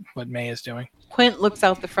that's what May is doing. Quint looks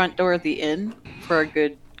out the front door of the inn for a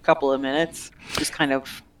good couple of minutes, just kind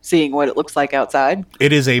of seeing what it looks like outside.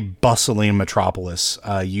 It is a bustling metropolis.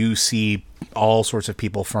 You see all sorts of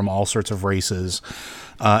people from all sorts of races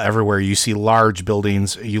everywhere. You see large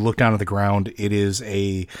buildings. You look down at the ground. It is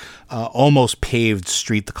a almost paved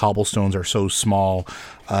street. The cobblestones are so small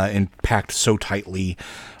and packed so tightly.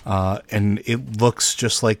 And it looks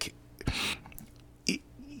just like...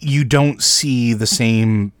 You don't see the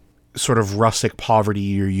same sort of rustic poverty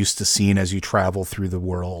you're used to seeing as you travel through the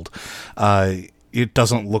world. It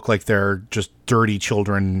doesn't look like they're just dirty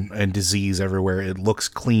children and disease everywhere. It looks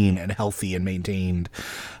clean and healthy and maintained.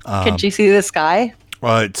 Can she see the sky?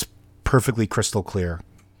 It's perfectly crystal clear.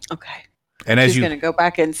 Okay. And as she's going to go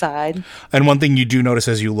back inside. And one thing you do notice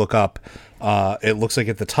as you look up, it looks like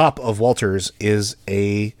at the top of Walter's is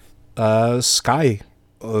a sky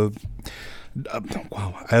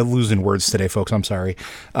Wow, I'm losing words today, folks. I'm sorry.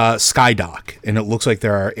 Sky dock, and it looks like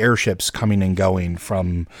there are airships coming and going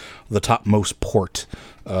from the topmost port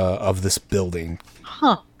of this building.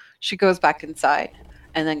 Huh. She goes back inside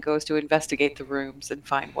and then goes to investigate the rooms and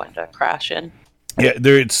find one to crash in. Yeah,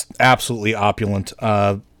 it's absolutely opulent.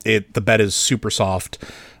 The bed is super soft.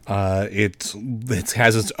 It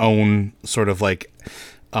has its own sort of like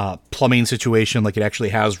plumbing situation. Like it actually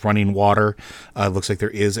has running water. It looks like there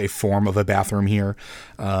is a form of a bathroom here.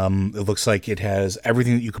 It looks like it has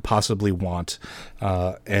everything that you could possibly want.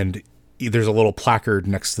 And there's a little placard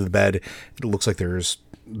next to the bed. It looks like there's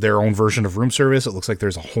their own version of room service. It looks like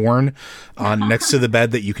there's a horn next to the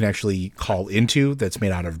bed that you can actually call into, that's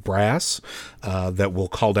made out of brass, that will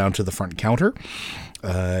call down to the front counter.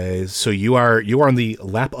 So you are on the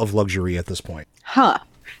lap of luxury at this point. Huh.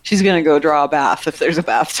 She's going to go draw a bath if there's a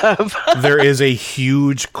bathtub. There is a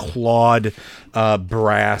huge clawed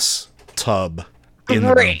brass tub in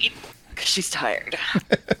the room. Because she's tired.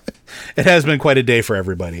 It has been quite a day for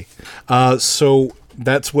everybody. So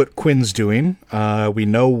that's what Quinn's doing. We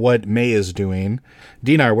know what May is doing.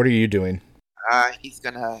 Dinar, what are you doing? He's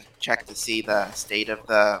gonna check to see the state of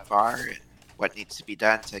the bar and what needs to be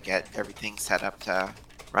done to get everything set up to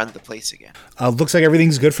run the place again. Looks like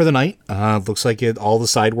everything's good for the night. Looks like all the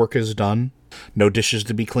side work is done. No dishes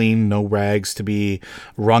to be cleaned, no rags to be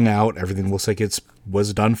wrung out. Everything looks like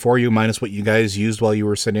was done for you, minus what you guys used while you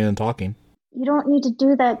were sitting and talking. You don't need to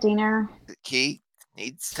do that, Dinar. He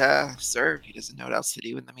needs to serve. He doesn't know what else to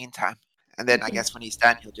do in the meantime. And then I guess when he's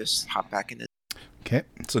done, he'll just hop back into. Okay,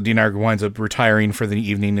 so Dinar winds up retiring for the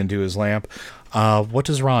evening into his lamp. What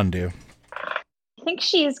does Ron do? I think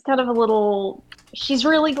she's kind of she's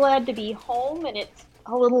really glad to be home, and it's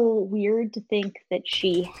a little weird to think that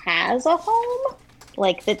she has a home.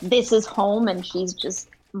 Like, that this is home, and she's just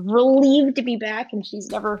relieved to be back, and she's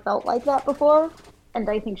never felt like that before. And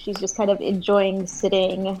I think she's just kind of enjoying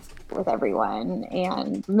sitting with everyone,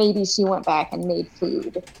 and maybe she went back and made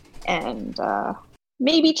food, and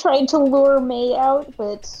maybe tried to lure May out,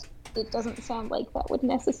 but it doesn't sound like that would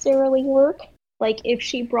necessarily work. Like, if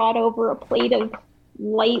she brought over a plate of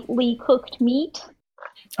lightly cooked meat.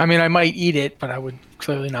 I mean, I might eat it, but I would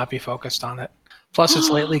clearly not be focused on it. Plus, it's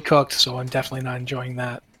lightly cooked, so I'm definitely not enjoying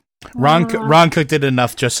that. Ron cooked it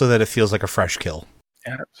enough just so that it feels like a fresh kill.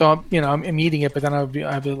 Yeah. So I'm eating it, but then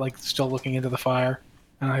I'd be like still looking into the fire,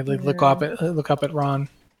 and I look up at Ron.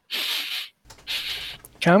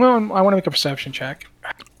 Okay, I want to make a perception check.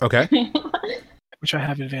 Okay. Which I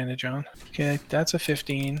have advantage on. Okay, that's a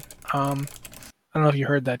 15. I don't know if you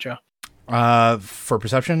heard that, Joe. For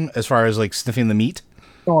perception, as far as like sniffing the meat?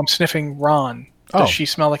 Oh, I'm sniffing Ron. Does she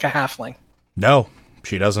smell like a halfling? No,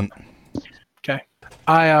 she doesn't. Okay.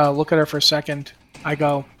 I look at her for a second. I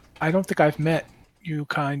go, I don't think I've met you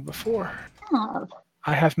kind before.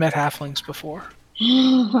 I have met halflings before.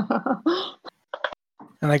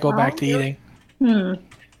 And I go back to eating.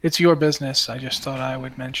 It's your business. I just thought I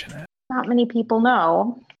would mention it. Not many people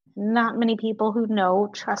know. Not many people who know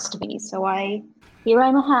trust me. So here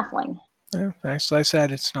I'm a halfling. Yeah, as I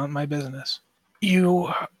said, it's not my business. You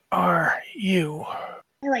are you.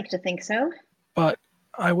 I like to think so. But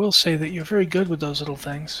I will say that you're very good with those little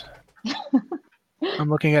things. I'm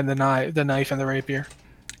looking at the knife and the rapier.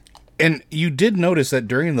 And you did notice that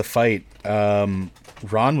during the fight,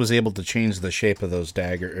 Ron was able to change the shape of those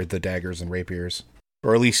daggers and rapiers.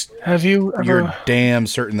 Or at least have you ever... You're damn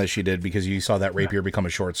certain that she did, because you saw that rapier become a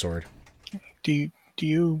short sword. Do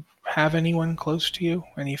you have anyone close to you?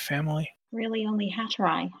 Any family? Really only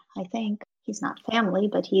Hatterai, I think. He's not family,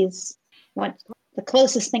 but he's the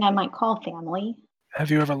closest thing I might call family. Have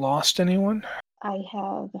you ever lost anyone? I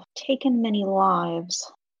have taken many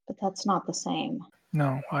lives, but that's not the same.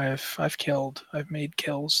 No, I've killed. I've made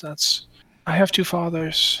kills. I have 2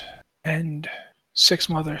 fathers and 6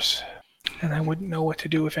 mothers, and I wouldn't know what to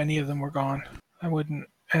do if any of them were gone. I wouldn't.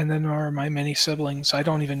 And then there are my many siblings. I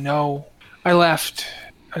don't even know. I left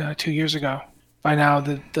 2 years ago. By now,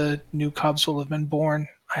 the new cubs will have been born.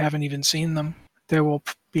 I haven't even seen them. There will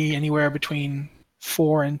be anywhere between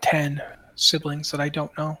 4 and 10 siblings that I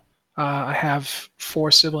don't know. I have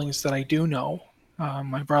 4 siblings that I do know.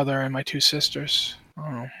 My brother and my 2 sisters.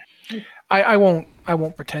 I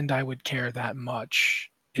won't pretend I would care that much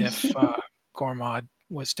if Gormod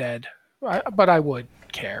was dead. But I would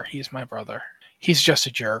care. He's my brother. He's just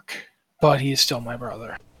a jerk, but he is still my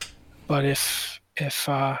brother. But if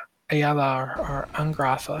Ayala or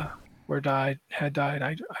Angratha had died,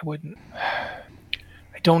 I wouldn't.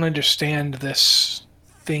 I don't understand this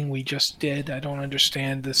thing we just did. I don't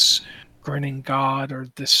understand this grinning god or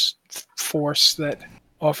this force that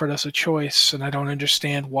offered us a choice, and I don't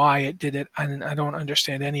understand why it did it. I don't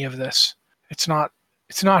understand any of this. It's not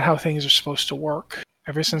how things are supposed to work.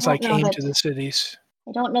 Ever since I came to the cities.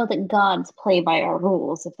 I don't know that gods play by our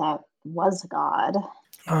rules, if that was God.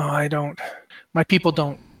 Oh, I don't. My people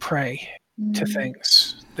don't pray to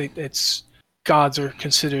things. Gods are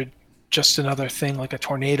considered just another thing, like a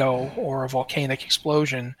tornado or a volcanic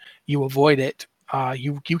explosion. You avoid it.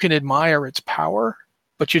 You can admire its power,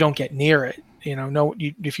 but you don't get near it.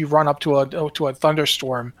 If you run up to a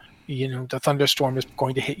thunderstorm, the thunderstorm is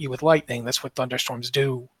going to hit you with lightning. That's what thunderstorms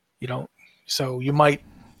do. So you might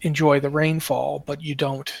enjoy the rainfall, but you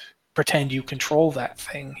don't pretend you control that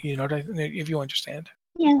thing. If you understand.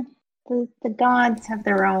 Yeah, the gods have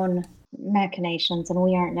their own machinations, and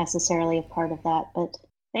we aren't necessarily a part of that. But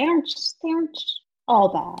they aren't all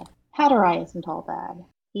bad. Hadorai isn't all bad.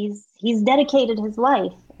 He's dedicated his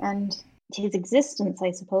life and his existence,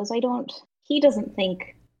 I suppose. He doesn't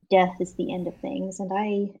think death is the end of things, and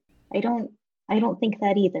I don't think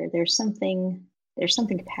that either. There's something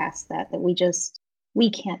past that we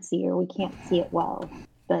can't see, or we can't see it well.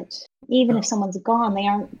 But even if someone's gone, they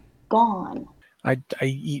aren't gone. I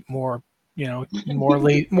eat more, more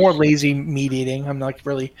lazy meat eating. I'm like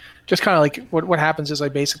really just kind of like what happens is I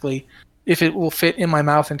basically, if it will fit in my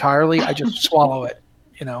mouth entirely, I just swallow it.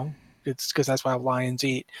 It's because that's why lions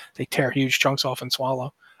eat. They tear huge chunks off and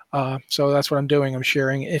swallow. So that's what I'm doing. I'm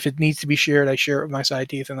shearing. If it needs to be sheared, I shear it with my side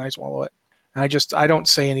teeth and I swallow it. And I don't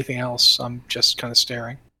say anything else. I'm just kind of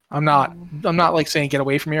staring. I'm not like saying get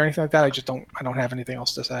away from me or anything like that. I don't have anything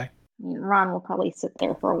else to say. Ron will probably sit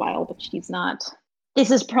there for a while, but she's not. This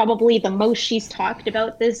is probably the most she's talked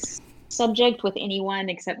about this subject with anyone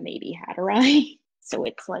except maybe Hadorai. So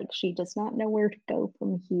it's like she does not know where to go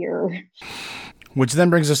from here. Which then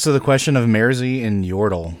brings us to the question of Merzi and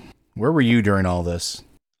Yordle. Where were you during all this?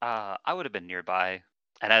 I would have been nearby.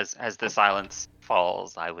 And as the silence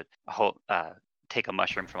falls, I would take a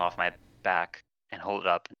mushroom from off my back and hold it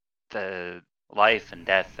up. The life and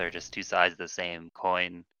death are just two sides of the same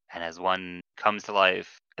coin. And as one comes to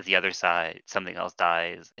life, at the other side, something else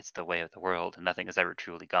dies. It's the way of the world, and nothing is ever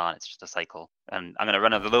truly gone. It's just a cycle. And I'm going to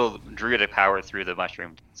run a little druidic power through the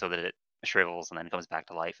mushroom so that it shrivels and then comes back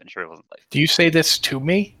to life and shrivels in life. Do you say this to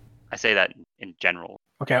me? I say that in general.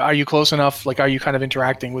 Okay. Are you close enough? Like, are you kind of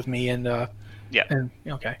interacting with me? And yeah. And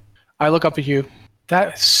okay. I look up at you.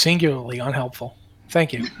 That is singularly unhelpful.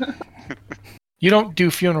 Thank you. You don't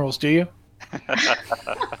do funerals, do you?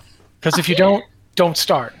 Because if you don't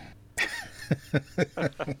start.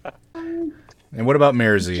 And what about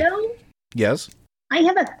Merzi? Joe? Yes? I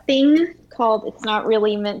have a thing called, it's not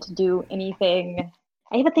really meant to do anything.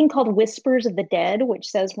 I have a thing called Whispers of the Dead, which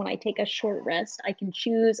says when I take a short rest, I can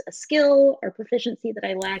choose a skill or proficiency that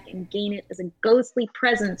I lack and gain it as a ghostly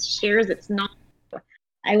presence shares its knowledge.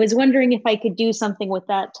 I was wondering if I could do something with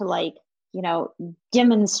that to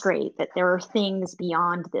demonstrate that there are things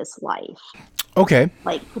beyond this life. Okay.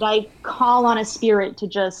 Could I call on a spirit to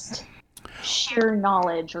just share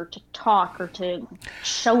knowledge or to talk or to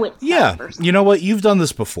show itself? Yeah, you know what? You've done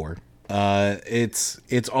this before.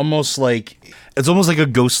 It's almost like a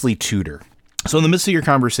ghostly tutor. So in the midst of your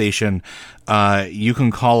conversation, you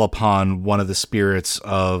can call upon one of the spirits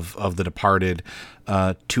of the departed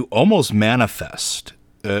to almost manifest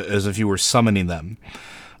as if you were summoning them.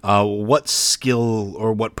 What skill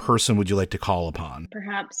or what person would you like to call upon?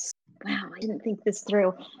 Perhaps. Wow, I didn't think this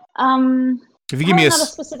through. If you give me not a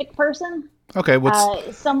specific person. Okay,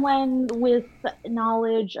 what's someone with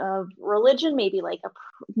knowledge of religion, maybe like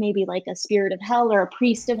a spirit of hell or a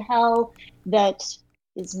priest of hell that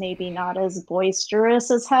is maybe not as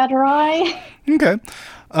boisterous as Hadorai. Okay.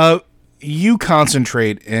 You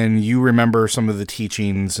concentrate and you remember some of the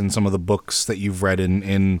teachings and some of the books that you've read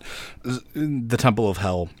in the Temple of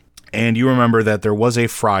Hell. And you remember that there was a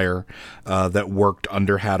friar that worked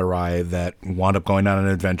under Hadorai that wound up going on an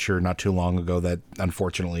adventure not too long ago that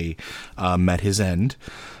unfortunately met his end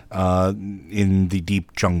in the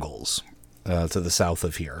deep jungles to the south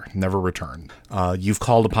of here. Never returned. You've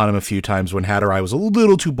called upon him a few times when Hadorai was a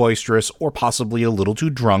little too boisterous or possibly a little too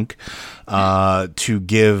drunk to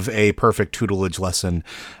give a perfect tutelage lesson.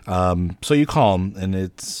 So you call him,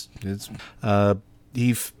 and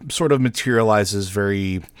he sort of materializes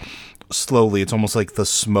very slowly. It's almost like the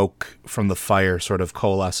smoke from the fire sort of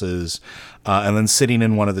coalesces. And then sitting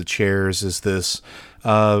in one of the chairs is this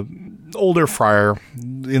older friar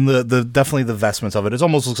in the definitely the vestments of it. It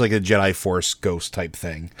almost looks like a Jedi Force ghost type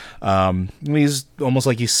thing. He's almost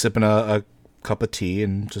like he's sipping a cup of tea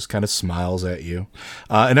and just kind of smiles at you.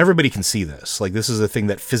 And everybody can see this. Like, this is a thing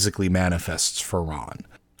that physically manifests for Ron.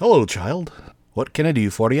 Hello, child. What can I do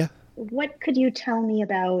for you? what could you tell me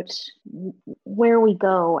about where we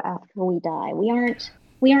go after we die? We aren't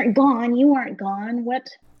gone. You aren't gone. What?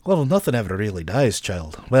 Well, nothing ever really dies,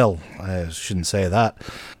 child. Well, I shouldn't say that.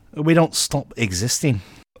 We don't stop existing.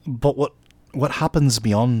 But what happens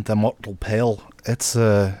beyond the mortal pale, it's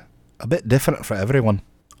a bit different for everyone.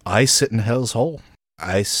 I sit in Hell's Hall.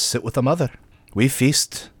 I sit with a mother. We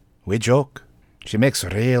feast. We joke. She makes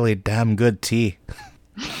really damn good tea.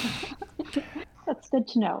 That's good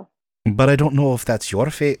to know. But I don't know if that's your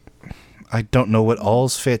fate. I don't know what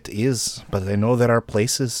all's fate is, but I know there are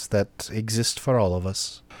places that exist for all of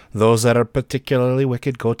us. Those that are particularly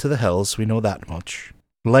wicked go to the hells, we know that much.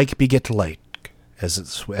 Like beget like, as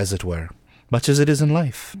it were. Much as it is in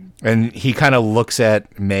life. And he kind of looks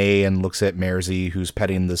at May and looks at Mersey, who's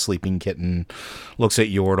petting the sleeping kitten, looks at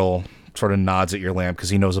Yordle, sort of nods at your lamp because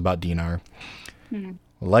he knows about Dinar.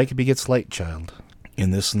 Like begets like, child,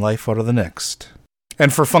 in this life or the next.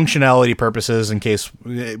 And for functionality purposes, in case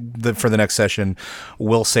for the next session,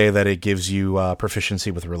 we'll say that it gives you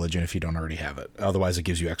proficiency with religion if you don't already have it. Otherwise, it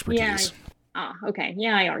gives you expertise. Yeah. Okay.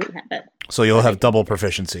 Yeah, I already have it. So you'll have double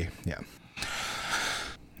proficiency. Yeah.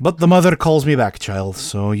 But the mother calls me back, child.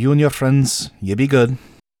 So you and your friends, you be good.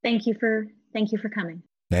 Thank you for coming.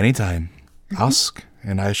 Anytime. Ask,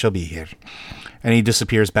 and I shall be here. And he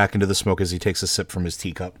disappears back into the smoke as he takes a sip from his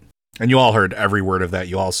teacup. And you all heard every word of that.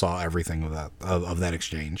 You all saw everything of that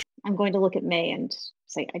exchange. I'm going to look at May and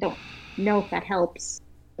say, I don't know if that helps,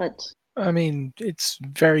 but... I mean, it's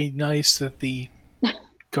very nice that the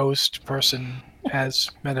ghost person has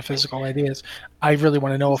metaphysical ideas. I really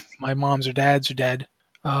want to know if my moms or dads are dead.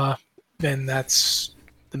 Then that's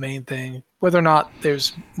the main thing. Whether or not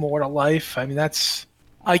there's more to life, I mean,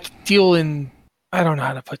 I deal in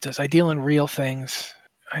real things.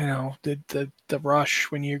 I know, the rush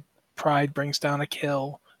when your pride brings down a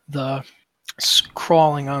kill, the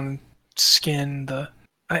crawling on skin,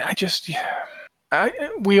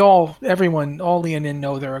 everyone, all Leonin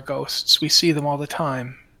know there are ghosts. We see them all the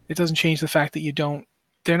time. It doesn't change the fact that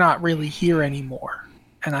they're not really here anymore.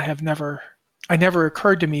 And it never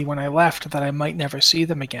occurred to me when I left that I might never see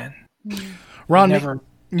them again. Ron,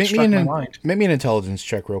 make me an intelligence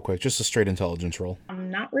check real quick. Just a straight intelligence roll. I'm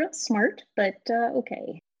not real smart, but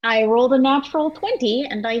okay. I rolled a natural 20,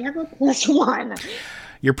 and I have a +1.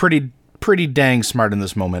 You're pretty dang smart in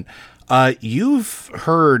this moment. You've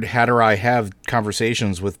heard Hatterai have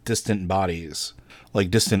conversations with distant bodies, like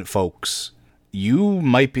distant folks. You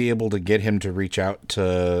might be able to get him to reach out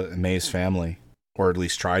to May's family, or at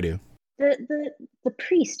least try to. The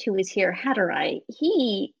priest who is here, Hatterai,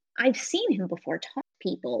 I've seen him before talk to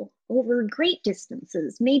people over great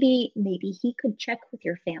distances. Maybe he could check with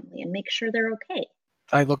your family and make sure they're okay.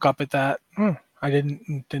 I look up at that. I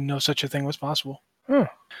didn't know such a thing was possible.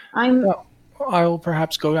 I'll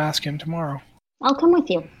perhaps go ask him tomorrow. I'll come with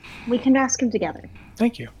you. We can ask him together.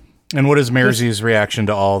 Thank you. And what is Mersey's reaction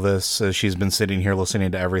to all this as she's been sitting here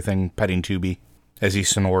listening to everything, petting Tubi as he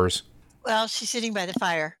snores? Well, she's sitting by the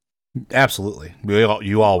fire. Absolutely.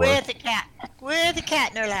 You all were. With the cat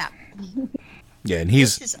in her lap. Yeah, and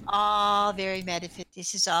This is all very metaphysical.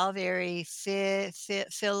 This is all very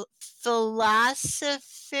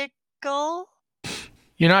philosophical.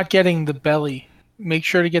 You're not getting the belly. Make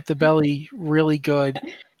sure to get the belly really good.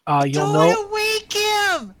 You'll know. Don't wake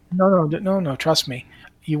him. No. Trust me.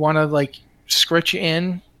 You want to scritch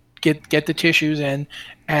in, get the tissues in,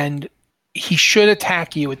 and he should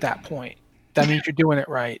attack you at that point. That means you're doing it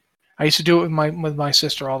right. I used to do it with my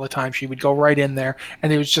sister all the time. She would go right in there,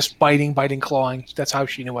 and it was just biting, clawing. That's how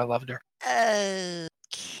she knew I loved her.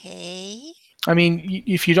 Okay. I mean,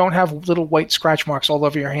 if you don't have little white scratch marks all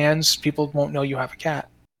over your hands, people won't know you have a cat.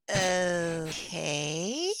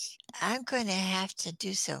 Okay. I'm going to have to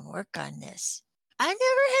do some work on this. I've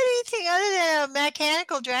never had anything other than a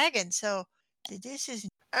mechanical dragon, so this is...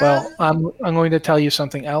 Well, I'm going to tell you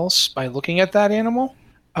something else by looking at that animal.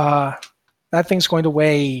 That thing's going to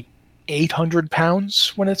weigh 800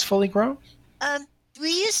 pounds when it's fully grown. We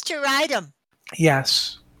used to ride them.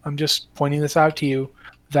 Yes. I'm just pointing this out to you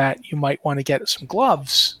that you might want to get some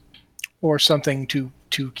gloves or something to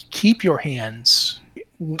keep your hands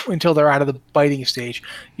until they're out of the biting stage.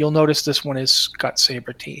 You'll notice this one has got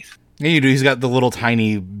saber teeth. Yeah, you do. He's got the little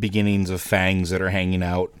tiny beginnings of fangs that are hanging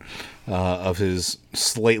out of his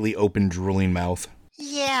slightly open, drooling mouth.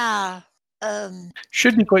 Yeah.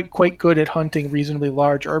 Should be quite good at hunting reasonably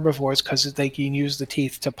large herbivores because they can use the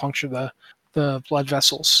teeth to puncture the blood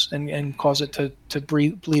vessels and cause it to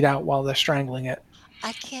bleed out while they're strangling it.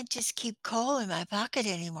 I can't just keep coal in my pocket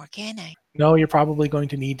anymore, can I? No, you're probably going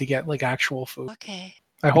to need to get actual food. Okay.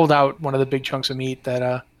 I hold out one of the big chunks of meat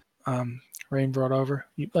that Rain brought over.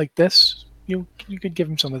 Like this? You could give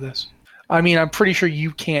him some of this. I mean, I'm pretty sure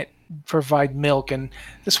you can't provide milk, and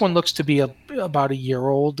this one looks to be about a year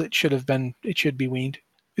old. It should be weaned.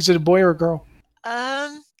 Is it a boy or a girl?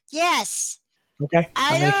 Yes. Okay.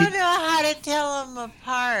 I don't know how to tell them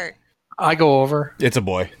apart. I go over. It's a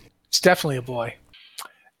boy. It's definitely a boy.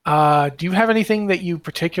 Do you have anything that you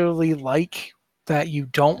particularly like that you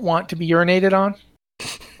don't want to be urinated on?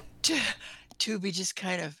 Tubi just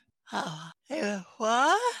kind of,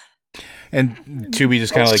 what? And Tubi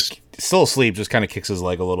just kind of like, still asleep, just kind of kicks his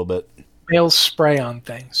leg a little bit. Males spray on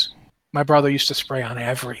things. My brother used to spray on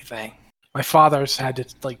everything. My father's had to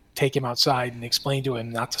like take him outside and explain to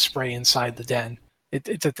him not to spray inside the den.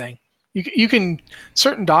 It's a thing. You can,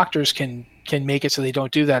 certain doctors can make it so they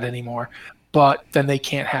don't do that anymore, but then they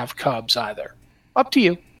can't have cubs either. Up to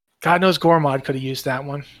you. God knows Gormod could have used that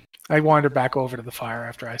one. I wander back over to the fire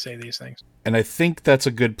after I say these things. And I think that's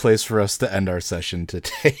a good place for us to end our session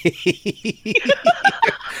today.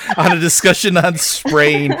 On a discussion on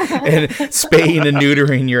spaying and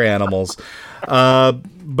neutering your animals.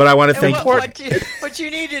 But I want to thank what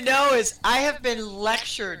you need to know is I have been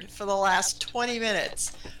lectured for the last 20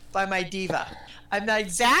 minutes by my diva. I'm not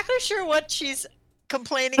exactly sure what she's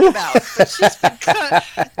complaining about, but she's been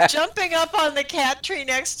jumping up on the cat tree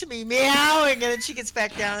next to me, meowing, and then she gets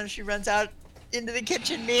back down and she runs out into the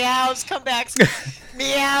kitchen, meows, come back,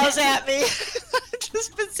 meows at me. I've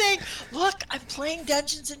just been saying, look, I'm playing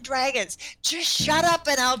Dungeons and Dragons. Just shut up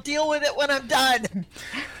and I'll deal with it when I'm done.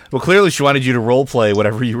 Well, clearly she wanted you to role play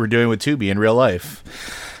whatever you were doing with Tubi in real life.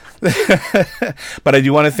 But I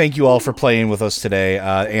do want to thank you all for playing with us today,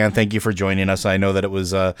 and thank you for joining us. I know that it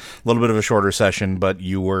was a little bit of a shorter session, but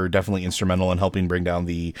you were definitely instrumental in helping bring down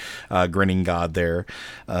the grinning god there.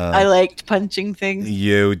 I liked punching things.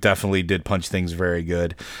 You definitely did punch things very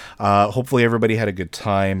good. Hopefully everybody had a good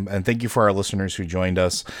time, and thank you for our listeners who joined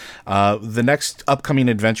us. The next upcoming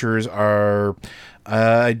adventures are...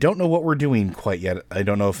 I don't know what we're doing quite yet. I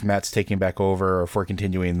don't know if Matt's taking back over or if we're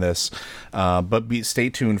continuing this. But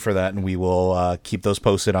stay tuned for that, and we will keep those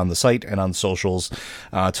posted on the site and on socials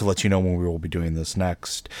to let you know when we will be doing this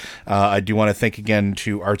next. I do want to thank again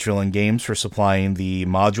to Archvillain Games for supplying the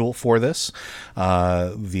module for this.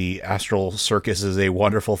 The Astral Circus is a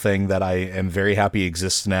wonderful thing that I am very happy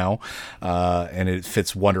exists now, and it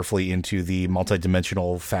fits wonderfully into the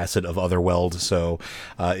multidimensional facet of Otherweld, so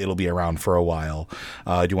it'll be around for a while.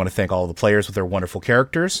 I do want to thank all the players with their wonderful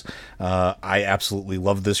characters. I absolutely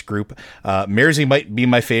love this group. Mirzi might be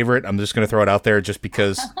my favorite. I'm just going to throw it out there just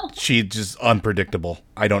because she's just unpredictable.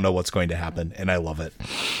 I don't know what's going to happen, and I love it.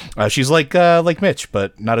 She's like Mitch,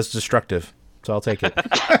 but not as destructive, so I'll take it.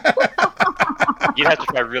 You'd have to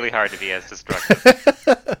try really hard to be as destructive.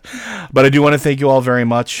 But I do want to thank you all very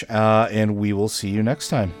much, and we will see you next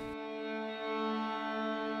time.